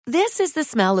This is the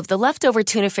smell of the leftover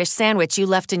tuna fish sandwich you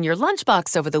left in your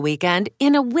lunchbox over the weekend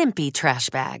in a wimpy trash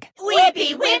bag.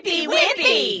 Wimpy, wimpy,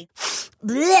 wimpy!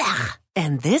 Blech!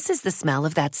 And this is the smell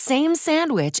of that same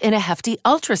sandwich in a Hefty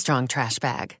Ultra Strong trash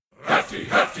bag. Hefty,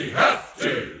 hefty,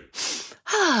 hefty!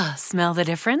 Ah, smell the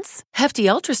difference? Hefty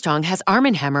Ultra Strong has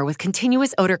Arm & Hammer with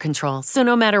continuous odor control, so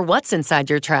no matter what's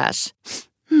inside your trash,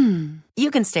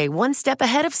 you can stay one step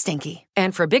ahead of stinky.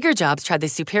 And for bigger jobs, try the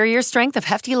superior strength of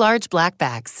Hefty Large Black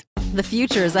Bags. The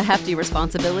future is a Hefty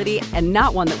responsibility and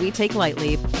not one that we take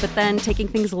lightly. But then taking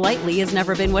things lightly has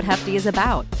never been what Hefty is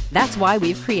about. That's why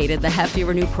we've created the Hefty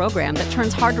Renew program that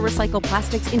turns hard-to-recycle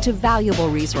plastics into valuable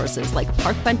resources like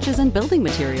park benches and building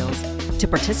materials. To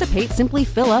participate, simply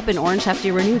fill up an orange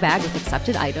Hefty Renew bag with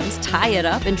accepted items, tie it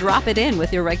up, and drop it in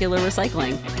with your regular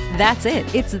recycling. That's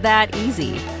it. It's that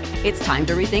easy. It's time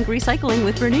to rethink recycling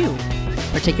with Renew.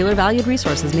 Particular valued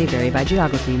resources may vary by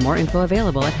geography. More info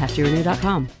available at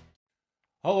heftyrenew.com.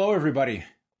 Hello, everybody.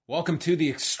 Welcome to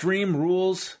the Extreme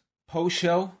Rules post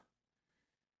show,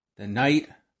 the night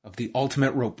of the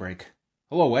ultimate rope break.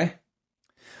 Hello, Way.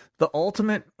 The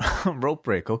ultimate rope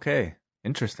break. Okay,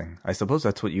 interesting. I suppose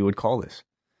that's what you would call this.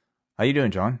 How you doing,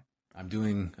 John? I'm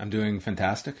doing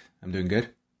fantastic. I'm doing good.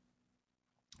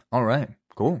 All right,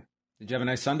 cool. Did you have a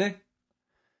nice Sunday?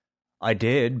 I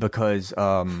did because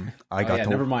I got to.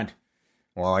 Never mind.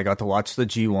 Well, I got to watch the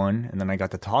G1, and then I got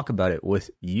to talk about it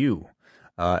with you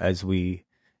as we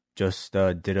just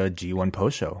did a G1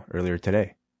 post show earlier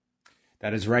today.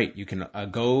 That is right. You can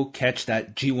go catch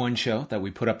that G1 show that we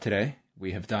put up today.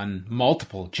 We have done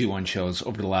multiple G1 shows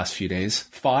over the last few days,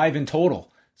 5 in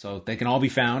total. So they can all be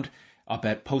found up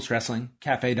at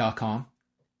postwrestlingcafe.com.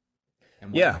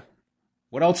 And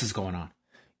what else is going on?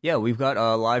 Yeah, we've got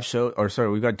a live show,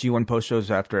 we've got G1 post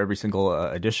shows after every single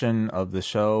edition of the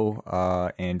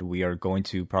show, and we are going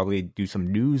to probably do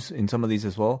some news in some of these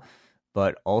as well.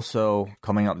 But also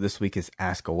coming up this week is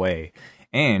Ask Away,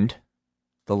 and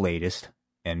the latest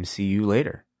MCU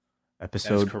Later,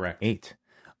 episode 8.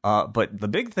 But the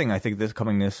big thing I think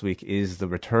coming this week is the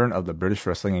return of the British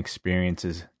Wrestling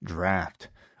Experiences draft,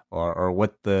 or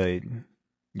what the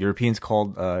Europeans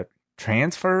called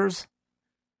transfers.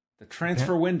 The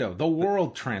transfer window, the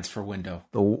world transfer window.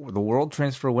 The world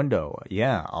transfer window.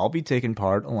 Yeah, I'll be taking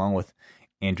part along with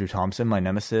Andrew Thompson, my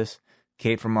nemesis,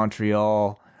 Kate from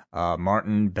Montreal,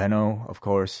 Martin, Benno, of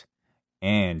course,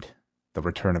 and the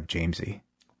return of Jamesy.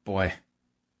 Boy,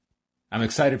 I'm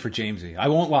excited for Jamesy. I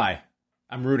won't lie.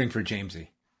 I'm rooting for Jamesy.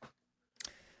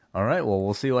 All right, well,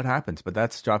 we'll see what happens, but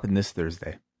that's dropping this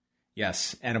Thursday.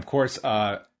 Yes, and of course,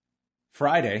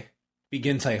 Friday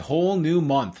begins a whole new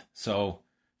month, so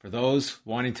for those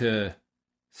wanting to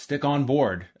stick on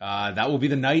board, that will be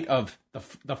the night of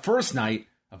the first night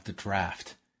of the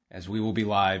draft, as we will be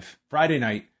live Friday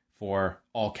night for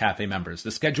all Cafe members.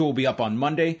 The schedule will be up on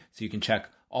Monday, so you can check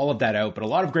all of that out. But a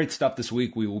lot of great stuff this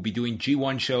week. We will be doing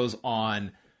G1 shows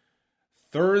on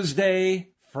Thursday,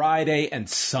 Friday, and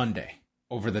Sunday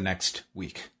over the next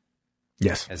week.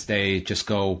 Yes. As they just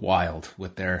go wild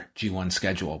with their G1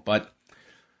 schedule. But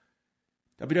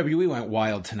WWE went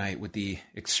wild tonight with the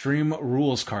Extreme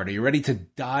Rules card. Are you ready to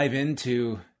dive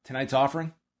into tonight's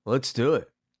offering? Let's do it.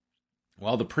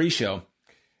 Well, the pre-show,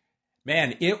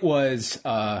 man, it was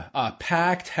a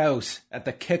packed house at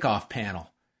the kickoff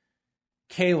panel.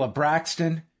 Kayla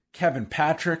Braxton, Kevin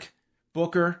Patrick,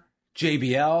 Booker,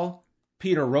 JBL,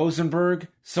 Peter Rosenberg,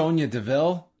 Sonya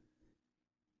Deville.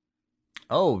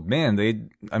 Oh, man,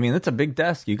 that's a big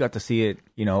desk. You got to see it,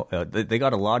 they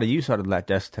got a lot of use out of that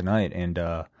desk tonight. And,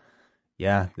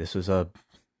 this was a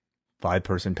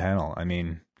 5-person panel. I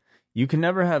mean, you can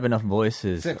never have enough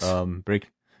voices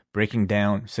breaking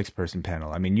down 6-person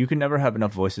panel. I mean, you can never have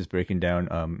enough voices breaking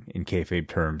down, in kayfabe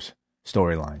terms,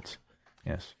 storylines.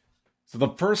 Yes. So the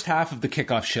first half of the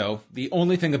kickoff show, the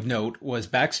only thing of note was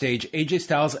backstage, AJ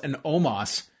Styles and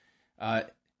Omos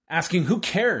asking who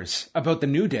cares about the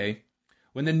New Day,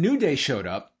 when the New Day showed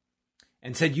up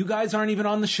and said, you guys aren't even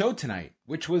on the show tonight,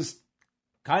 which was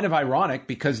kind of ironic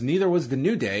because neither was the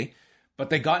New Day, but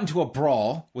they got into a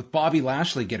brawl with Bobby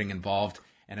Lashley getting involved,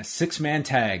 and a 6-man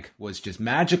tag was just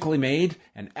magically made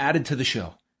and added to the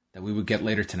show that we would get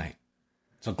later tonight.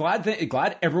 So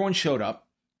glad everyone showed up,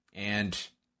 and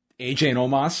AJ and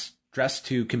Omos dressed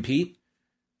to compete.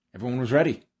 Everyone was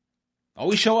ready.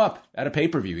 Always show up at a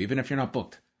pay-per-view, even if you're not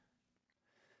booked.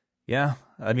 Yeah,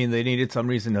 I mean, they needed some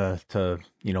reason to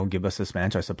give us this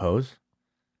match, I suppose.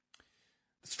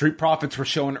 The Street Profits were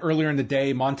showing earlier in the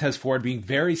day Montez Ford being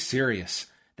very serious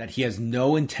that he has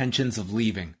no intentions of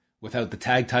leaving without the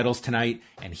tag titles tonight,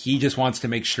 and he just wants to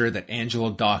make sure that Angelo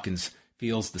Dawkins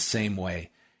feels the same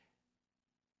way.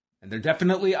 And they're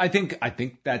definitely, I think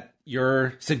that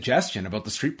your suggestion about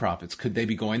the Street Profits, could they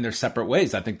be going their separate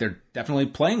ways? I think they're definitely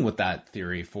playing with that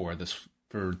theory for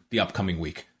the upcoming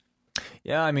week.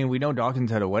 Yeah, I mean, we know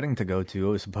Dawkins had a wedding to go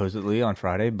to supposedly on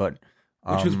Friday, but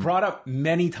which was brought up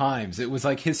many times. It was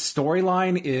like his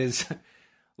storyline is,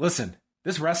 listen,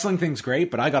 this wrestling thing's great,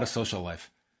 but I got a social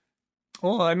life.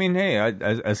 Well, I mean, hey,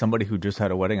 as somebody who just had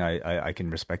a wedding, I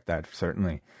can respect that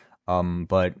certainly.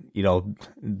 But you know,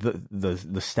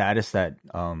 the status that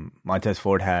Montez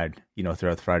Ford had, you know,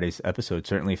 throughout Friday's episode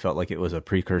certainly felt like it was a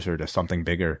precursor to something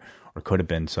bigger, or could have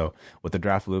been. So with the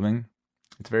draft looming,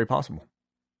 it's very possible.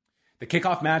 The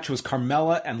kickoff match was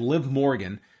Carmella and Liv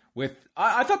Morgan.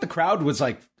 I thought the crowd was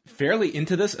like fairly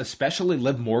into this, especially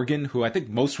Liv Morgan, who I think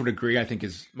most would agree I think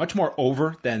is much more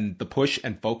over than the push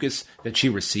and focus that she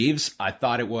receives. I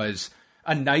thought it was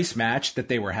a nice match that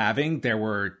they were having. There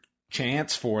were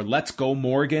chants for "Let's go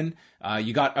Morgan."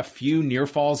 You got a few near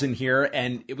falls in here,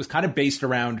 and it was kind of based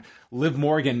around Liv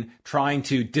Morgan trying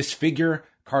to disfigure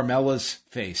Carmella's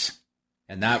face,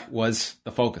 and that was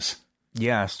the focus.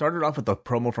 Yeah, started off with a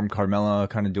promo from Carmella,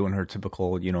 kind of doing her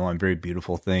typical, you know, "I'm very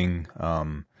beautiful" thing,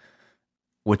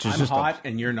 which is I'm just hot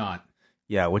and you're not.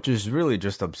 Yeah, which is really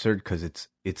just absurd because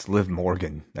it's Liv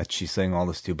Morgan that she's saying all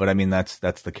this to. But I mean, that's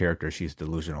the character. She's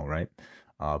delusional, right?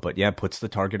 But yeah, puts the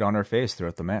target on her face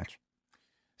throughout the match.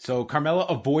 So Carmella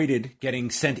avoided getting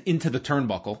sent into the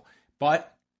turnbuckle,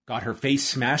 but got her face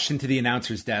smashed into the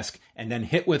announcer's desk and then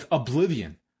hit with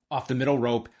Oblivion off the middle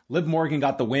rope. Liv Morgan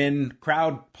got the win.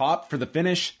 Crowd popped for the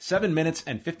finish. 7 minutes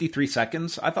and 53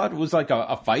 seconds. I thought it was like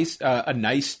a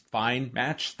nice, fine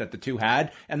match that the two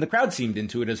had, and the crowd seemed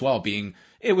into it as well.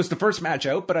 It was the first match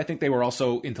out, but I think they were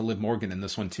also into Liv Morgan in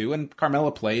this one too. And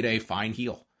Carmella played a fine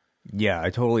heel. Yeah, I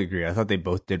totally agree. I thought they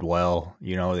both did well.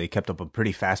 You know, they kept up a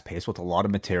pretty fast pace with a lot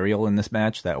of material in this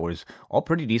match that was all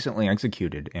pretty decently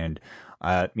executed. And,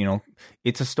 you know,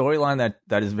 it's a storyline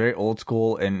that is very old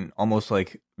school and almost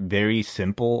like very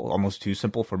simple, almost too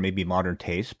simple for maybe modern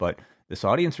taste. But this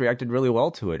audience reacted really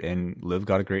well to it, and Liv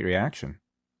got a great reaction.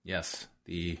 Yes,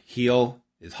 the heel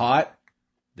is hot.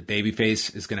 The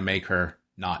babyface is going to make her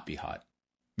not be hot.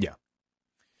 Yeah.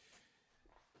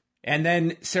 And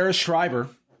then Sarah Schreiber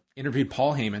interviewed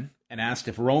Paul Heyman and asked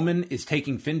if Roman is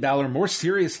taking Finn Balor more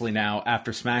seriously now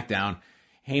after SmackDown.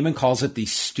 Heyman calls it the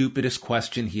stupidest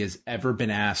question he has ever been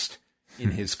asked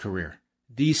in his career.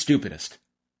 The stupidest.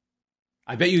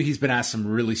 I bet you he's been asked some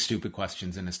really stupid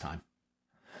questions in his time.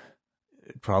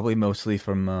 Probably mostly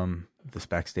from this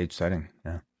backstage setting,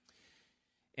 yeah.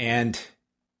 And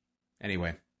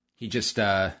anyway, he just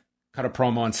cut a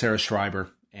promo on Sarah Schreiber,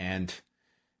 and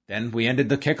then we ended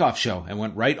the kickoff show and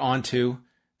went right on to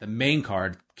the main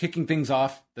card, kicking things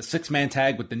off, the 6-man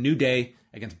tag with the New Day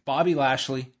against Bobby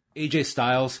Lashley, AJ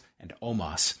Styles, and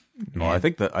Omos. Well, I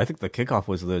think the kickoff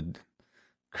was the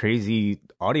crazy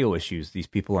audio issues these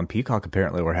people on Peacock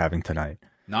apparently were having tonight.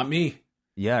 Not me.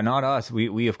 Yeah, not us.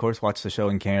 We of course watched the show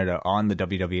in Canada on the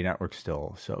WWE Network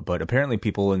still. So, but apparently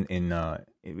people in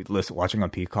watching on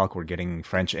Peacock were getting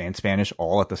French and Spanish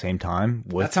all at the same time.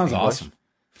 That sounds English. Awesome.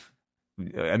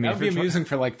 I mean, that would be amusing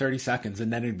for like 30 seconds,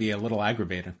 and then it'd be a little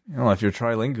aggravating. You know, if you're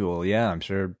trilingual, yeah, I'm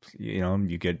sure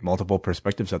you get multiple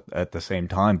perspectives at the same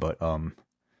time. But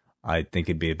I think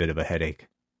it'd be a bit of a headache.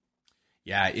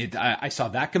 Yeah, I saw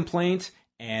that complaint,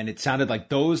 and it sounded like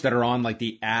those that are on like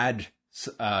the ad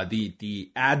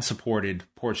supported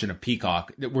portion of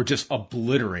Peacock that were just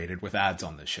obliterated with ads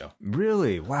on this show.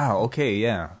 Really? Wow. Okay.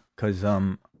 Yeah. Because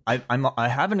I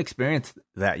haven't experienced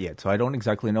that yet, so I don't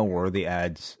exactly know where the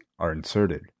ads are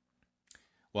inserted.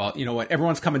 Well, you know what?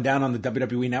 Everyone's coming down on the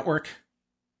WWE Network.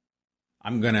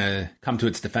 I'm going to come to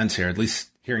its defense here, at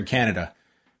least here in Canada.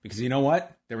 Because you know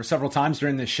what? There were several times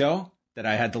during this show that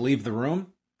I had to leave the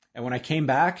room. And when I came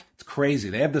back, it's crazy.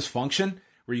 They have this function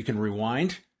where you can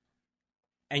rewind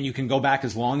and you can go back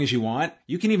as long as you want.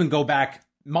 You can even go back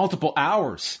multiple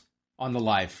hours on the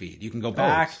live feed. You can go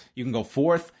back, you can go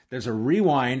forth. There's a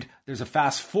rewind. There's a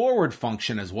fast forward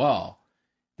function as well.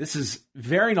 This is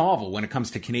very novel when it comes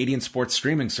to Canadian sports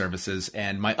streaming services.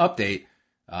 And my update,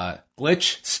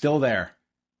 glitch, still there.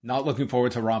 Not looking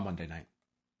forward to Raw Monday night.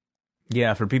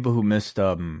 Yeah, for people who missed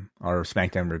our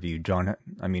SmackDown review, John,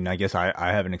 I mean, I guess I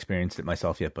haven't experienced it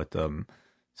myself yet, but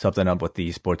something up with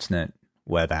the Sportsnet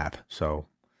web app. So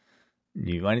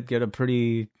you might get a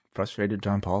pretty frustrated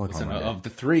John Pollock. Listen, of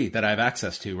the three that I have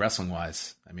access to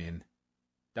wrestling-wise, I mean,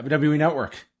 WWE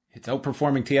Network, it's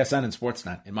outperforming TSN and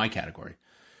Sportsnet in my category.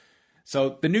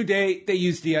 So the New Day, they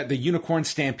used the Unicorn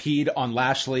Stampede on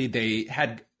Lashley. They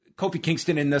had Kofi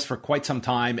Kingston in this for quite some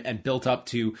time and built up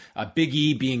to Big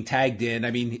E being tagged in.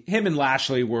 I mean, him and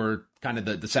Lashley were kind of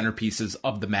the centerpieces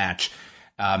of the match.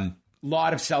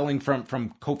 Lot of selling from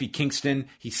Kofi Kingston.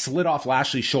 He slid off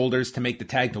Lashley's shoulders to make the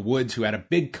tag to Woods, who had a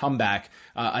big comeback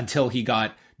until he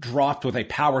got dropped with a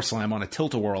power slam on a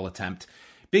tilt-a-whirl attempt.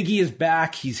 Big E is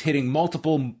back. He's hitting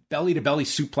multiple belly-to-belly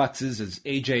suplexes as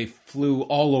AJ flew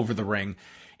all over the ring.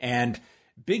 And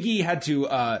Big E had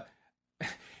to...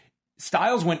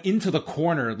 Styles went into the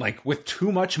corner like with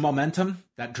too much momentum,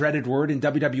 that dreaded word in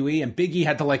WWE, and Big E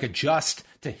had to like adjust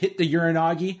to hit the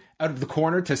Uranagi out of the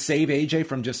corner to save AJ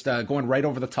from just going right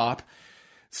over the top.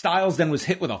 Styles then was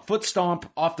hit with a foot stomp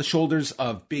off the shoulders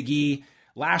of Big E.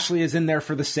 Lashley is in there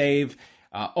for the save.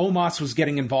 Omos was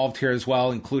getting involved here as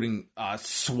well, including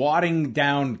swatting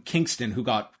down Kingston, who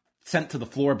got sent to the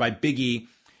floor by Big E.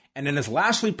 And then as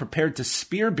Lashley prepared to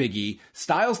spear Big E,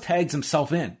 Styles tags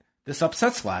himself in. This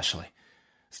upsets Lashley.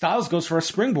 Styles goes for a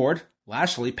springboard.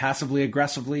 Lashley passively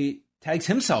aggressively tags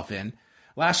himself in.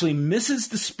 Lashley misses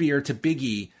the spear to Big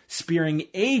E, spearing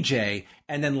AJ,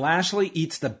 and then Lashley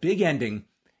eats the big ending.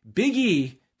 Big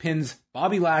E pins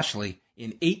Bobby Lashley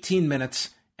in 18 minutes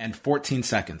and 14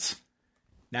 seconds.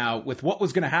 Now, with what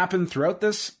was going to happen throughout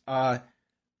this, I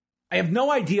have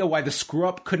no idea why the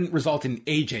screw-up couldn't result in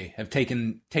AJ have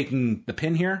taking the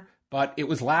pin here, but it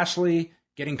was Lashley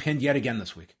getting pinned yet again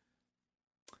this week.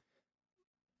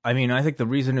 I mean, I think the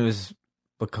reason it was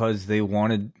because they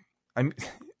wanted...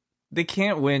 they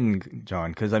can't win, John,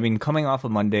 because, I mean, coming off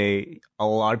of Monday, a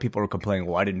lot of people were complaining,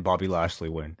 why didn't Bobby Lashley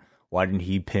win? Why didn't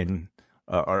he pin...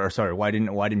 why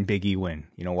didn't Big E win?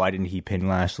 You know, why didn't he pin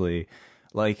Lashley?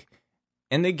 Like,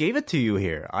 and they gave it to you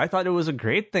here. I thought it was a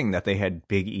great thing that they had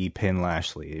Big E pin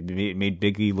Lashley. It made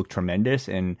Big E look tremendous,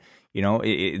 and, you know,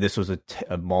 this was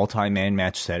a multi-man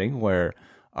match setting where...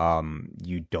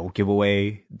 you don't give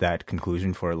away that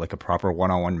conclusion for like a proper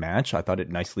one-on-one match. I thought it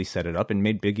nicely set it up and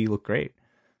made Big E look great.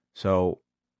 So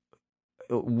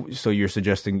you're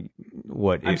suggesting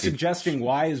what? I'm suggesting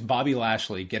why is Bobby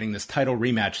Lashley getting this title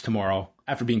rematch tomorrow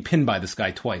after being pinned by this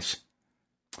guy twice?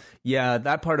 Yeah,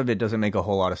 that part of it doesn't make a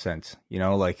whole lot of sense. You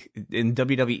know, like in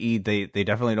WWE, they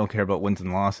definitely don't care about wins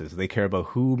and losses. They care about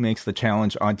who makes the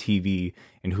challenge on TV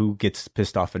and who gets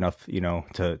pissed off enough, you know,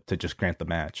 to just grant the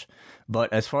match.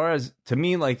 But as far as, to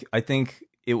me, like, I think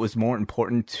it was more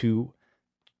important to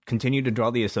continue to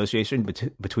draw the association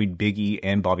between Big E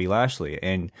and Bobby Lashley.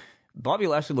 And Bobby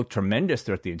Lashley looked tremendous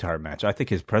throughout the entire match. I think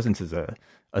his presence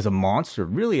as a monster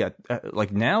really,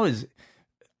 like, now is,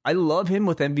 I love him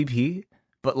with MVP.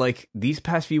 But, like, these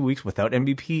past few weeks without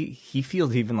MVP, he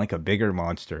feels even like a bigger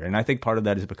monster. And I think part of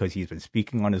that is because he's been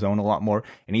speaking on his own a lot more,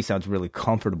 and he sounds really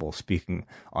comfortable speaking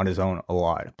on his own a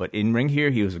lot. But in ring here,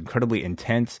 he was incredibly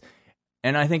intense.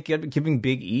 And I think giving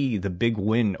Big E the big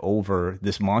win over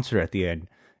this monster at the end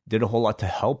did a whole lot to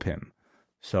help him.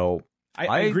 So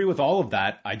I agree with all of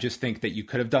that. I just think that you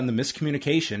could have done the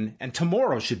miscommunication, and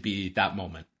tomorrow should be that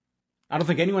moment. I don't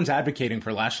think anyone's advocating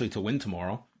for Lashley to win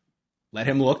tomorrow. Let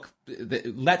him look.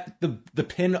 Let the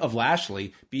pin of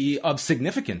Lashley be of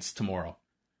significance tomorrow.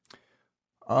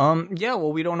 Yeah.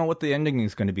 Well, we don't know what the ending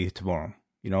is going to be tomorrow.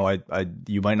 You know,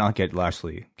 you might not get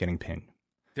Lashley getting pinned.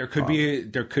 There could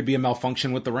be a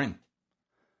malfunction with the ring.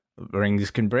 Rings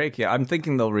can break. Yeah, I'm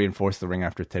thinking they'll reinforce the ring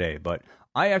after today. But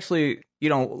I actually, you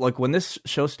know, like when this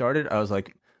show started, I was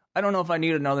like, I don't know if I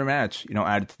need another match, you know,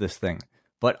 added to this thing.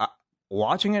 But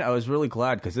watching it, I was really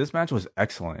glad because this match was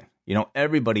excellent. You know,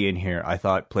 everybody in here, I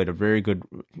thought, played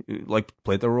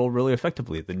the role really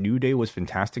effectively. The New Day was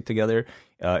fantastic together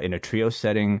in a trio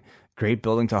setting. Great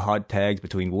building to hot tags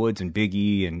between Woods and Big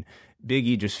E, and Big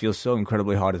E just feels so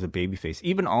incredibly hot as a babyface.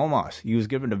 Even Omos, he was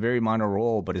given a very minor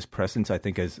role, but his presence, I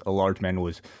think, as a large man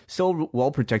was so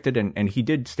well protected, and he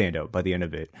did stand out by the end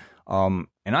of it. And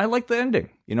I like the ending.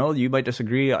 You know, you might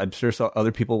disagree. I'm sure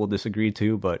other people will disagree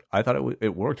too, but I thought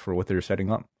it worked for what they were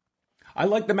setting up. I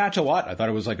liked the match a lot. I thought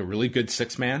it was like a really good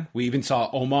 6-man. We even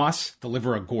saw Omos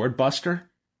deliver a gourd buster,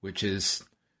 which is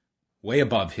way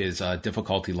above his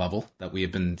difficulty level that we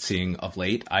have been seeing of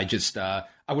late. I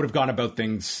would have gone about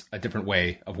things a different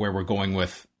way of where we're going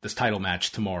with this title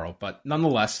match tomorrow. But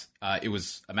nonetheless, it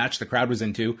was a match the crowd was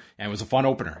into, and it was a fun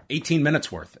opener. 18 minutes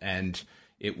worth, and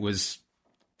it was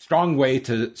a strong way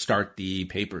to start the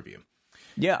pay-per-view.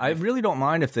 Yeah, I really don't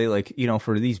mind if they, like, you know,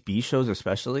 for these B shows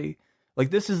especially, like,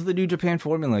 this is the New Japan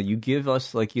formula. You give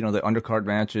us, like, you know, the undercard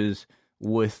matches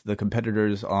with the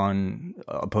competitors on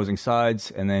opposing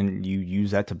sides, and then you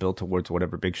use that to build towards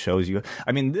whatever big shows you...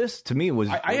 I mean, this, to me, was...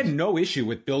 I had no issue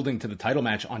with building to the title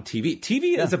match on TV.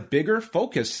 TV is a bigger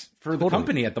focus for the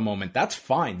company at the moment. That's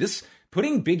fine. This...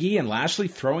 Putting Big E and Lashley,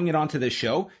 throwing it onto this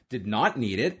show, did not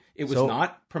need it. It was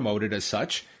not promoted as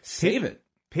such. Save it.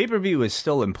 pay-per-view is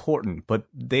still important, but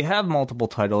they have multiple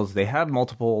titles. They have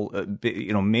multiple,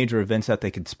 major events that they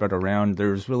can spread around.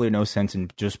 There's really no sense in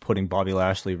just putting Bobby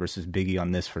Lashley versus Big E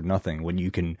on this for nothing when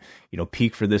you can,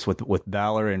 peak for this with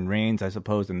Balor and Reigns, I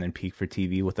suppose, and then peak for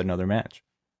TV with another match.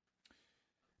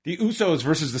 The Usos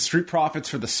versus the Street Profits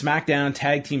for the SmackDown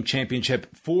Tag Team Championship.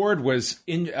 Ford was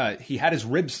he had his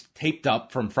ribs taped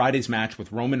up from Friday's match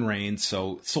with Roman Reigns,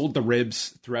 so sold the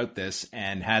ribs throughout this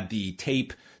and had the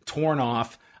tape torn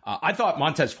off. I thought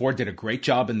Montez Ford did a great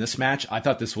job in this match. I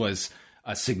thought this was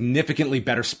a significantly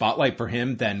better spotlight for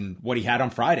him than what he had on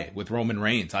Friday with Roman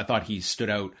Reigns. I thought he stood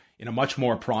out in a much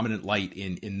more prominent light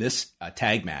in this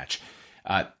tag match.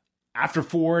 After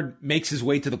Ford makes his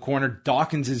way to the corner,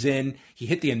 Dawkins is in. He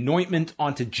hit the anointment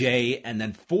onto Jay, and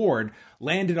then Ford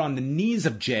landed on the knees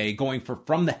of Jay, going for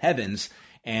from the heavens,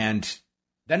 and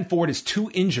then Ford is too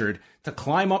injured to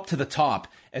climb up to the top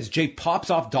as Jay pops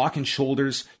off Dawkins'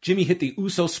 shoulders. Jimmy hit the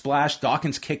Uso splash.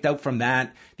 Dawkins kicked out from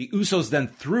that. The Usos then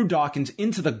threw Dawkins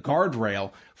into the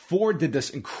guardrail. Ford did this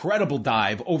incredible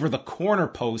dive over the corner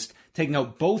post, taking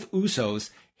out both Usos,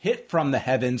 hit from the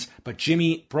heavens, but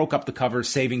Jimmy broke up the cover,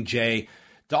 saving Jay.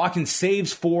 Dawkins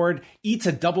saves Ford, eats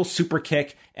a double super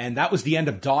kick, and that was the end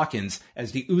of Dawkins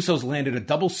as the Usos landed a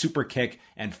double super kick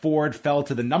and Ford fell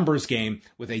to the numbers game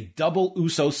with a double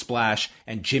Uso splash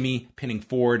and Jimmy pinning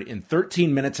Ford in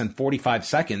 13 minutes and 45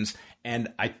 seconds.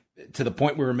 And to the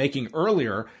point we were making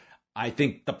earlier, I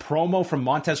think the promo from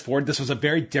Montez Ford, this was a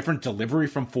very different delivery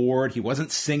from Ford. He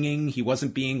wasn't singing. He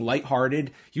wasn't being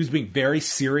lighthearted. He was being very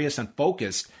serious and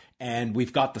focused. And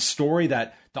we've got the story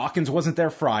that Dawkins wasn't there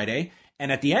Friday.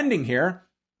 And at the ending here,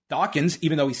 Dawkins,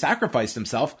 even though he sacrificed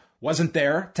himself, wasn't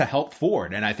there to help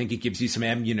Ford. And I think it gives you some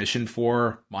ammunition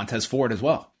for Montez Ford as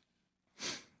well.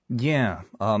 Yeah.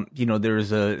 There's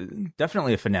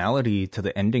definitely a finality to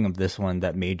the ending of this one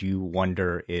that made you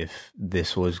wonder if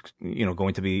this was,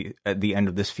 going to be at the end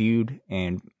of this feud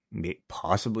and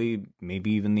possibly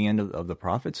maybe even the end of the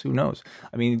Profits. Who knows?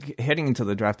 I mean, heading into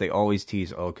the draft, they always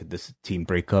tease, could this team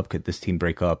break up? Could this team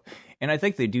break up? And I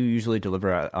think they do usually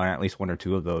deliver on at least one or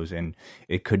two of those, and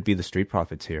it could be the Street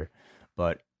Profits here.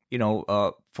 But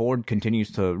Ford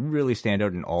continues to really stand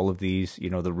out in all of these.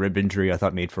 The rib injury I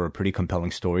thought made for a pretty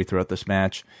compelling story throughout this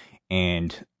match,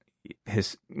 and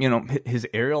his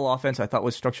aerial offense I thought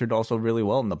was structured also really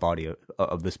well in the body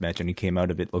of this match, and he came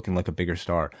out of it looking like a bigger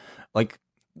star. Like,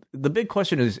 the big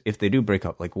question is, if they do break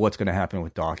up, like, what's going to happen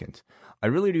with Dawkins? I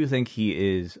really do think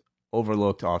he is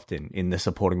overlooked often in the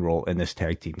supporting role in this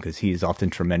tag team because he is often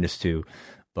tremendous too.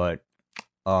 But,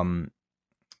 it's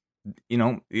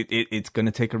going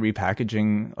to take a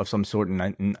repackaging of some sort,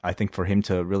 and I think for him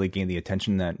to really gain the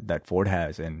attention that Ford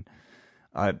has, and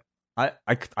I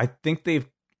think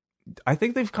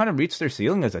they've kind of reached their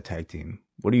ceiling as a tag team.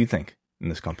 What do you think in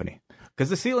this company? Because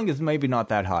the ceiling is maybe not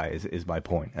that high, is my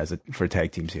point for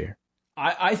tag teams here.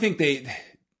 I think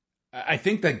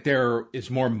that there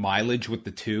is more mileage with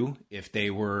the two. If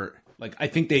they were I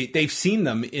think they've seen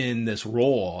them in this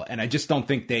role, and I just don't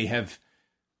think they have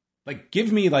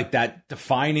give me that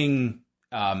defining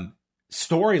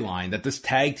storyline that this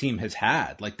tag team has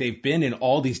had. They've been in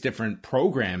all these different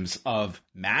programs of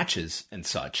matches and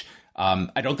such.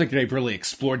 I don't think they've really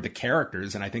explored the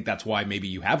characters, and I think that's why maybe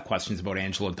you have questions about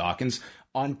Angelo Dawkins.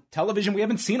 On television, we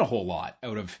haven't seen a whole lot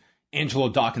out of Angelo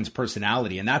Dawkins'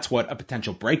 personality, and that's what a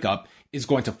potential breakup is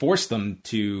going to force them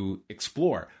to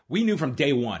explore. We knew from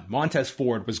day one Montez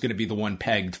Ford was going to be the one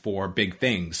pegged for big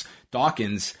things.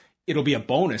 Dawkins, it'll be a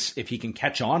bonus if he can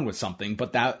catch on with something,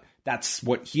 but that's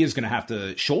what he is going to have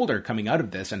to shoulder coming out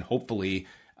of this, and hopefully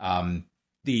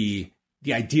the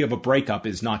idea of a breakup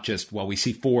is not just, we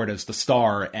see Ford as the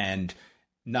star and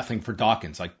nothing for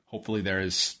Dawkins. Hopefully there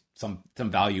is some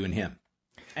value in him.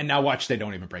 And now watch, they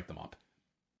don't even break them up.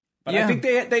 But yeah. I think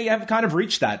they have kind of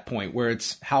reached that point where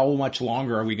it's how much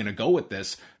longer are we going to go with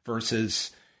this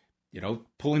versus,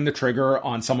 pulling the trigger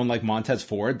on someone like Montez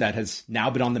Ford that has now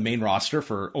been on the main roster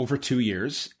for over 2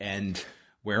 years. And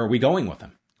where are we going with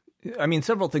him? I mean,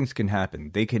 several things can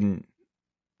happen. They can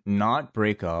not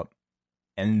break up,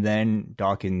 and then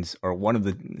Dawkins or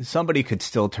somebody could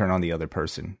still turn on the other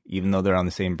person, even though they're on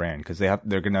the same brand, because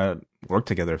they're going to work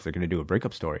together if they're going to do a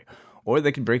breakup story. Or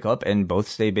they can break up and both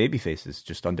stay baby faces,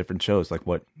 just on different shows, like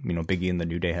what Big E and the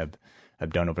New Day have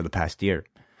done over the past year.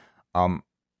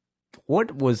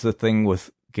 What was the thing with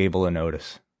Gable and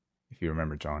Otis, if you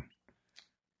remember, John?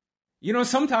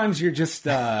 Sometimes you're just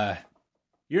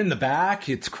you're in the back,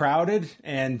 it's crowded,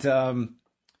 and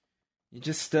you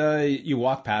just you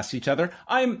walk past each other.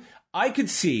 I could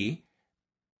see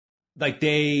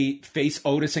they face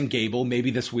Otis and Gable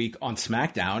maybe this week on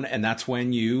SmackDown, and that's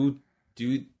when you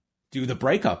do do the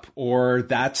breakup, or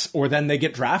then they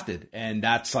get drafted, and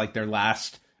that's like their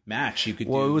last match. You could.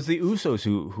 Well, it was the Usos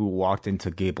who walked into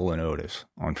Gable and Otis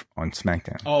on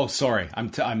SmackDown. Oh, sorry,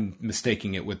 I'm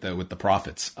mistaking it with the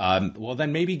Profits. Well,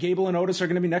 then maybe Gable and Otis are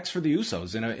going to be next for the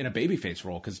Usos in a babyface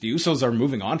role, because the Usos are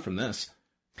moving on from this.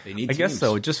 They need. I guess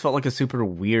so. It just felt like a super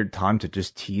weird time to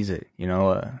just tease it.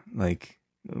 Like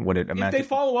what it. If they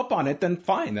follow up on it, then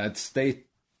fine.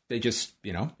 They just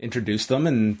introduce them,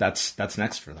 and that's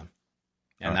next for them.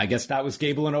 And I guess that was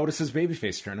Gable and Otis's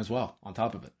babyface turn as well, on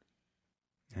top of it.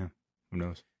 Yeah, who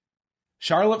knows?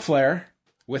 Charlotte Flair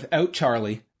without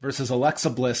Charlie versus Alexa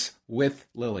Bliss with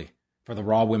Lily for the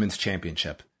Raw Women's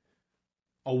Championship.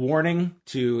 A warning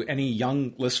to any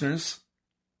young listeners,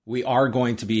 we are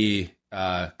going to be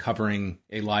covering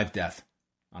a live death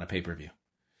on a pay-per-view.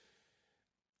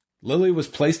 Lily was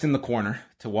placed in the corner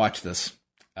to watch this.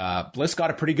 Bliss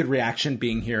got a pretty good reaction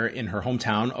being here in her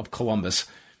hometown of Columbus.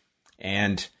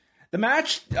 And the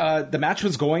match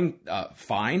was going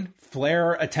fine.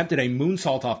 Flair attempted a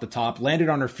moonsault off the top, landed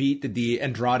on her feet, did the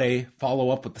Andrade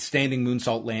follow up with the standing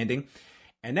moonsault landing.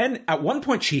 And then at one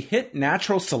point she hit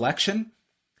natural selection,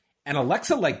 and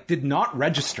Alexa did not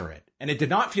register it. And it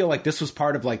did not feel like this was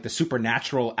part of the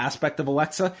supernatural aspect of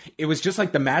Alexa. It was just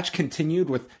like the match continued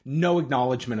with no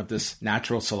acknowledgement of this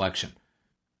natural selection.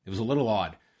 It was a little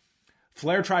odd.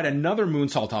 Flair tried another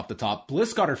moonsault off the top.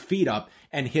 Bliss got her feet up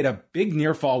and hit a big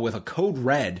near fall with a code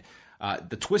red.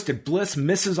 The twisted Bliss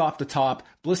misses off the top.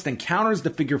 Bliss then counters the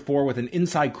figure four with an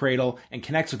inside cradle and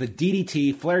connects with a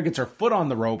DDT. Flair gets her foot on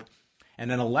the rope. And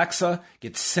then Alexa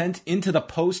gets sent into the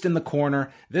post in the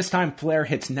corner. This time Flair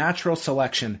hits natural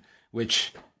selection,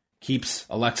 which keeps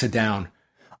Alexa down.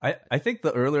 I think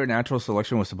the earlier natural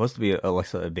selection was supposed to be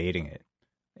Alexa evading it.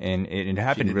 And it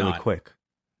happened really quick.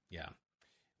 Yeah.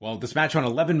 Well, this match went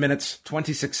 11 minutes,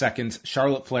 26 seconds.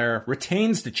 Charlotte Flair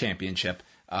retains the championship.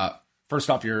 First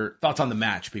off, your thoughts on the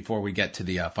match before we get to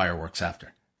the fireworks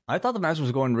after. I thought the match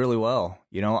was going really well.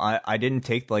 I didn't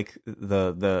take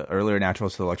the earlier natural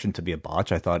selection to be a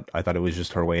botch. I thought it was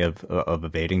just her way of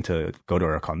evading to go to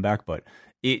her comeback, but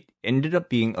it ended up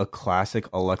being a classic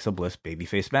Alexa Bliss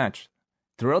babyface match.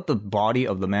 Throughout the body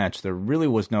of the match, there really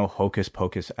was no hocus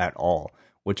pocus at all,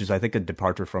 which is, I think, a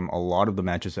departure from a lot of the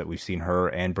matches that we've seen her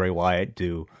and Bray Wyatt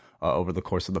do over the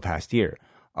course of the past year.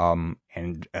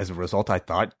 And as a result, I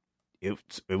thought it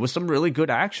was some really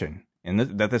good action, and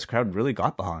that this crowd really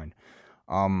got behind.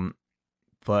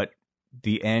 But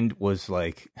the end was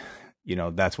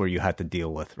that's where you had to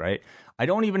deal with, right? I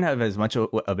don't even have as much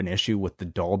of an issue with the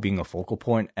doll being a focal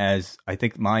point, as I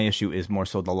think my issue is more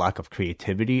so the lack of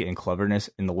creativity and cleverness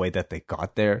in the way that they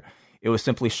got there. It was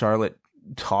simply Charlotte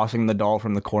tossing the doll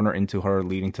from the corner into her,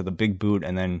 leading to the big boot,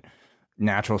 and then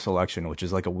natural selection, which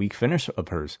is like a weak finish of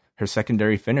hers, her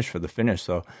secondary finish for the finish.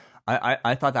 So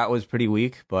I thought that was pretty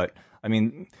weak, but I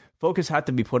mean, focus had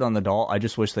to be put on the doll. I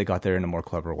just wish they got there in a more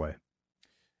clever way.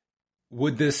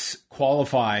 Would this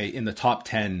qualify in the top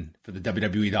 10 for the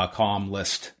WWE.com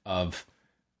list of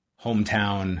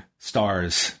hometown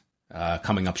stars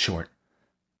coming up short?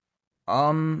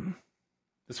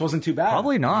 This wasn't too bad.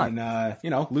 Probably not. I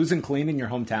mean, losing clean in your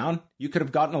hometown, you could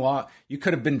have gotten a lot. You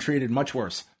could have been treated much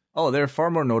worse. Oh, there are far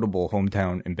more notable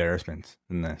hometown embarrassments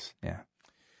than this. Yeah.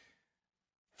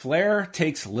 Flair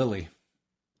takes Lily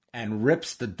and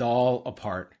rips the doll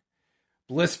apart.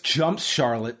 Bliss jumps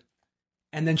Charlotte,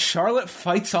 and then Charlotte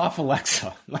fights off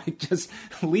Alexa, just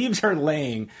leaves her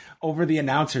laying over the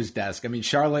announcer's desk. I mean,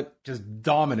 Charlotte, just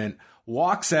dominant,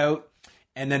 walks out,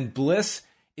 and then Bliss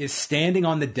is standing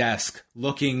on the desk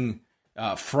looking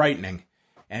frightening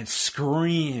and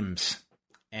screams.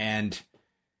 And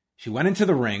she went into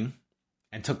the ring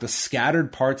and took the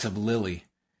scattered parts of Lily,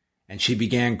 and she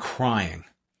began crying.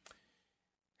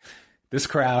 This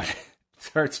crowd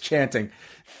starts chanting,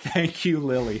 "Thank you,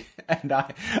 Lily." And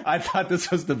I thought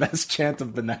this was the best chant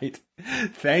of the night.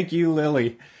 "Thank you,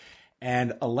 Lily."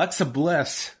 And Alexa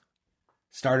Bliss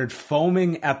started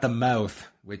foaming at the mouth,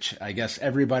 which I guess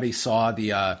everybody saw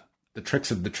the tricks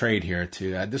of the trade here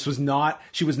too.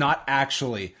 She was not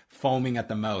actually foaming at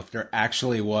the mouth. There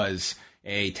actually was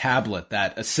a tablet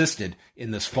that assisted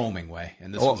in this foaming way,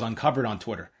 and this was uncovered on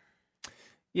Twitter.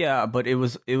 Yeah, but it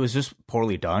was just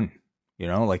poorly done.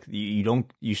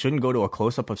 You shouldn't go to a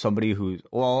close up of somebody who's,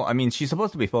 she's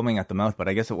supposed to be foaming at the mouth, but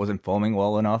I guess it wasn't foaming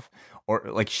well enough. Or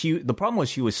the problem was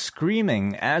she was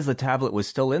screaming as the tablet was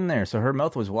still in there. So her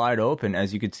mouth was wide open,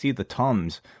 as you could see the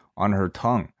Tums on her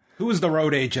tongue. Who was the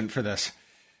road agent for this?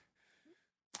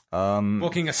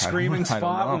 Booking a screaming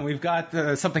spot when we've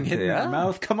got something hidden in her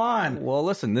mouth. Come on. Well,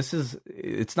 listen,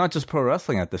 it's not just pro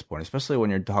wrestling at this point, especially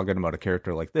when you're talking about a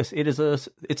character like this.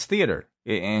 It's theater.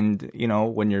 And,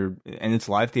 and it's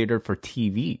live theater for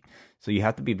TV. So you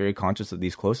have to be very conscious of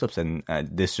these close-ups, and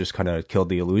this just kind of killed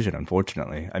the illusion,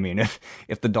 unfortunately. I mean,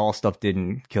 if the doll stuff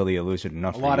didn't kill the illusion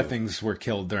enough, a lot of things were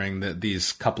killed during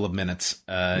these couple of minutes.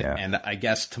 And I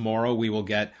guess tomorrow we will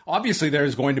get, obviously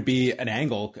there's going to be an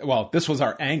angle. Well, this was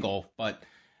our angle, but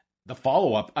the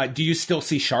follow-up, do you still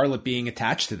see Charlotte being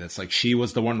attached to this? Like, she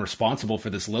was the one responsible for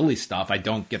this Lily stuff. I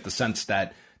don't get the sense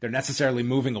that they're necessarily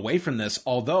moving away from this,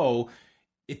 although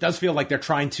it does feel like they're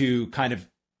trying to kind of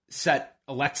set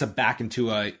Alexa back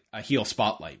into a heel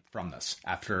spotlight from this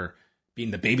after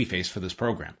being the babyface for this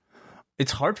program.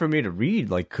 It's hard for me to read.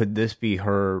 Like, could this be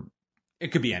her?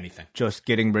 It could be anything. Just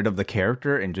getting rid of the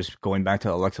character and just going back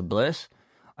to Alexa Bliss?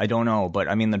 I don't know. But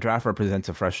I mean, the draft represents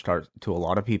a fresh start to a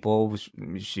lot of people.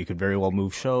 She could very well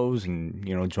move shows and,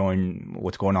 join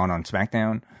what's going on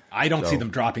SmackDown. I don't see them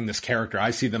dropping this character.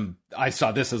 I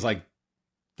saw this as like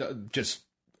just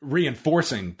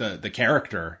reinforcing the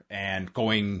character and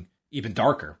going even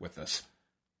darker with this.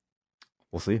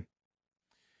 We'll see.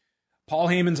 Paul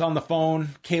Heyman's on the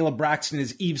phone. Caleb Braxton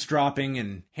is eavesdropping,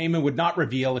 and Heyman would not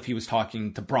reveal if he was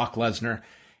talking to Brock Lesnar.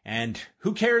 And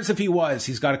who cares if he was?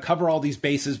 He's got to cover all these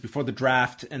bases before the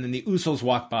draft. And then the Usos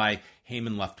walk by.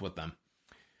 Heyman left with them.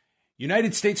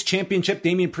 United States Championship,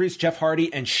 Damian Priest, Jeff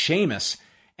Hardy, and Sheamus.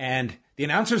 And the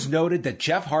announcers noted that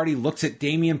Jeff Hardy looks at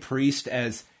Damian Priest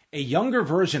as a younger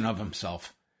version of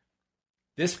himself.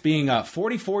 This being a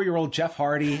 44-year-old Jeff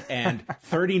Hardy and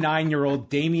 39-year-old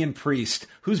Damian Priest,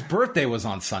 whose birthday was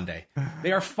on Sunday.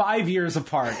 They are 5 years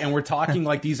apart, and we're talking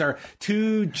like these are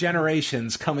two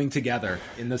generations coming together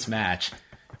in this match.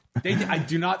 I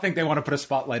do not think they want to put a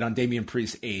spotlight on Damian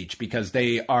Priest's age, because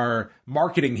they are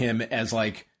marketing him as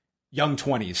like young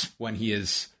 20s when he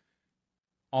is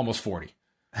almost 40.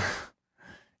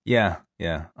 Yeah.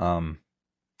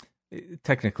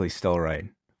 Technically still right.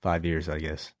 5 years, I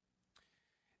guess.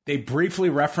 They briefly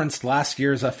referenced last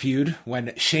year's feud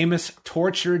when Sheamus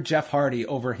tortured Jeff Hardy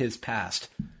over his past.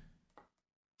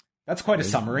 That's quite a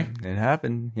summary. It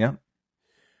happened, yeah.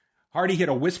 Hardy hit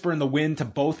a whisper in the wind to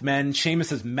both men.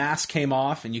 Sheamus's mask came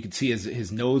off, and you could see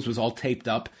his nose was all taped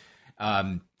up.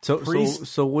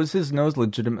 So was his nose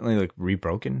legitimately like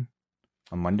rebroken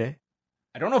on Monday?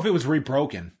 I don't know if it was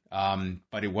rebroken,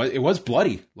 but it was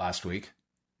bloody last week.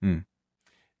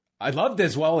 I loved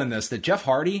as well in this that Jeff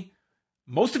Hardy,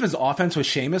 most of his offense with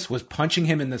Sheamus was punching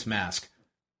him in this mask.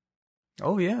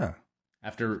 Oh, yeah.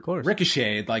 After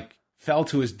Ricochet fell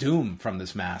to his doom from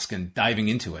this mask and diving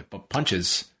into it. But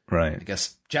punches, right? I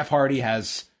guess Jeff Hardy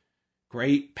has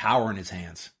great power in his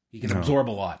hands. He can absorb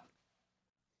a lot.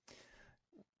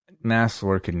 Masks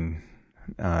work in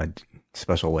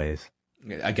special ways.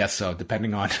 I guess so,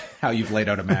 depending on how you've laid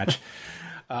out a match.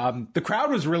 The crowd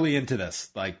was really into this.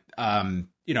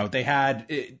 They had...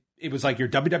 It was like your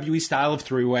WWE style of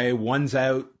three-way. One's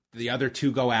out, the other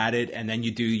two go at it, and then you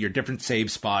do your different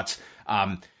save spots.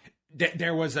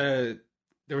 There was a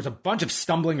bunch of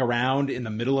stumbling around in the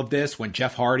middle of this when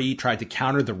Jeff Hardy tried to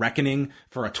counter the Reckoning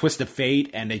for a twist of fate,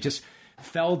 and they just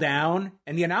fell down.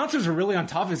 And the announcers were really on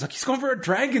top of it. It's like, he's going for a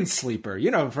Dragon Sleeper,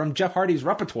 from Jeff Hardy's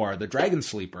repertoire, the Dragon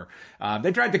Sleeper.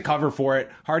 They tried to cover for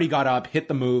it. Hardy got up, hit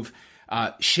the move.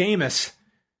 Sheamus,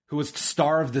 who was the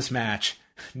star of this match,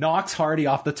 knocks Hardy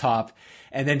off the top,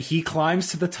 and then he climbs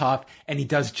to the top and he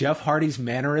does Jeff Hardy's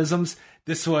mannerisms.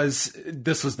 This was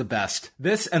the best.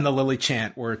 This and the Lily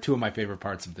chant were two of my favorite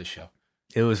parts of this show.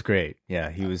 It was great.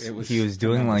 Yeah, he was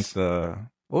doing like the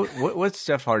what's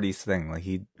Jeff Hardy's thing? Like,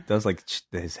 he does like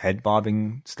his head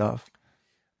bobbing stuff.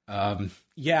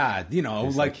 Yeah,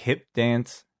 his, like hip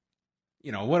dance.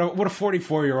 What a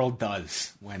 44-year-old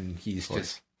does when he's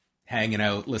just hanging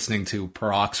out listening to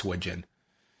Peroxygen.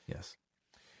 Yes.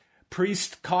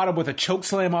 Priest caught him with a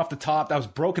chokeslam off the top that was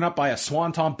broken up by a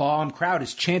swanton bomb. Crowd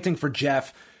is chanting for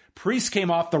Jeff. Priest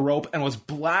came off the rope and was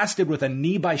blasted with a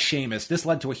knee by Sheamus. This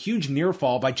led to a huge near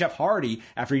fall by Jeff Hardy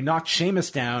after he knocked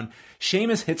Sheamus down.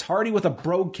 Sheamus hits Hardy with a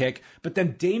brogue kick, but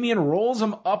then Damian rolls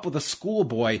him up with a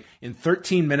schoolboy in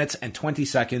 13 minutes and 20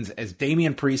 seconds as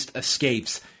Damian Priest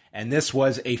escapes. And this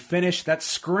was a finish that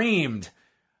screamed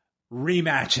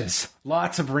rematches.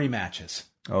 Lots of rematches.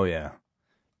 Oh, yeah.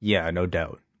 Yeah, no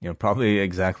doubt. Probably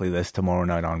exactly this tomorrow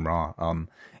night on Raw. And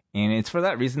it's for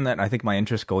that reason that I think my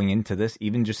interest going into this,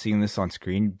 even just seeing this on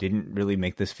screen, didn't really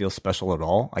make this feel special at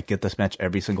all. I get this match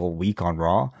every single week on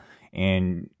Raw.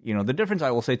 And, the difference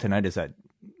I will say tonight is that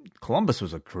Columbus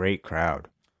was a great crowd.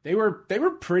 They were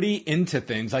pretty into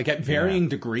things, like at varying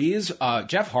degrees.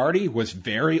 Jeff Hardy was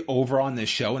very over on this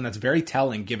show, and that's very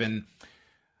telling given...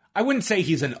 I wouldn't say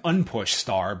he's an unpushed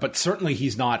star, but certainly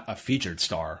he's not a featured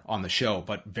star on the show,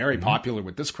 but very popular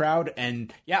with this crowd.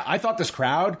 And yeah, I thought this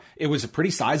crowd, it was a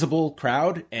pretty sizable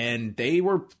crowd, and they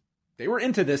were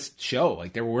into this show.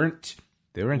 Like they were into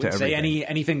everything. Say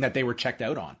anything that they were checked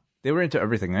out on. They were into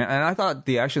everything. And I thought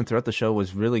the action throughout the show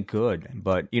was really good.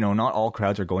 But, you know, not all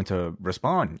crowds are going to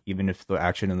respond, even if the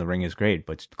action in the ring is great.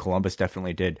 But Columbus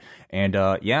definitely did. And,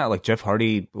 yeah, like Jeff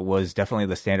Hardy was definitely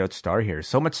the standout star here.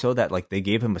 So much so that, like, they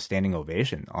gave him a standing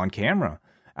ovation on camera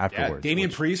afterwards. Yeah, Damian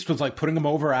Priest was, like, putting him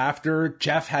over after.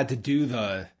 Jeff had to do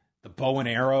the bow and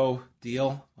arrow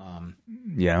deal.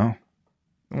 Yeah.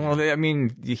 Well, I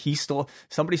mean,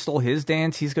 somebody stole his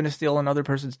dance. He's going to steal another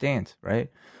person's dance, right?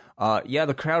 Yeah,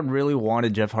 the crowd really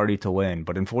wanted Jeff Hardy to win,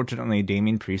 but unfortunately,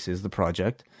 Damian Priest is the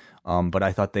project. But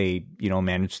I thought they, you know,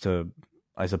 managed to,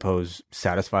 I suppose,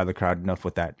 satisfy the crowd enough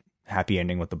with that happy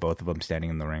ending with the both of them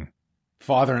standing in the ring.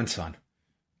 Father and son.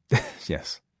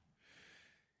 Yes.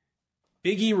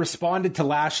 Big E responded to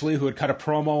Lashley, who had cut a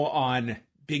promo on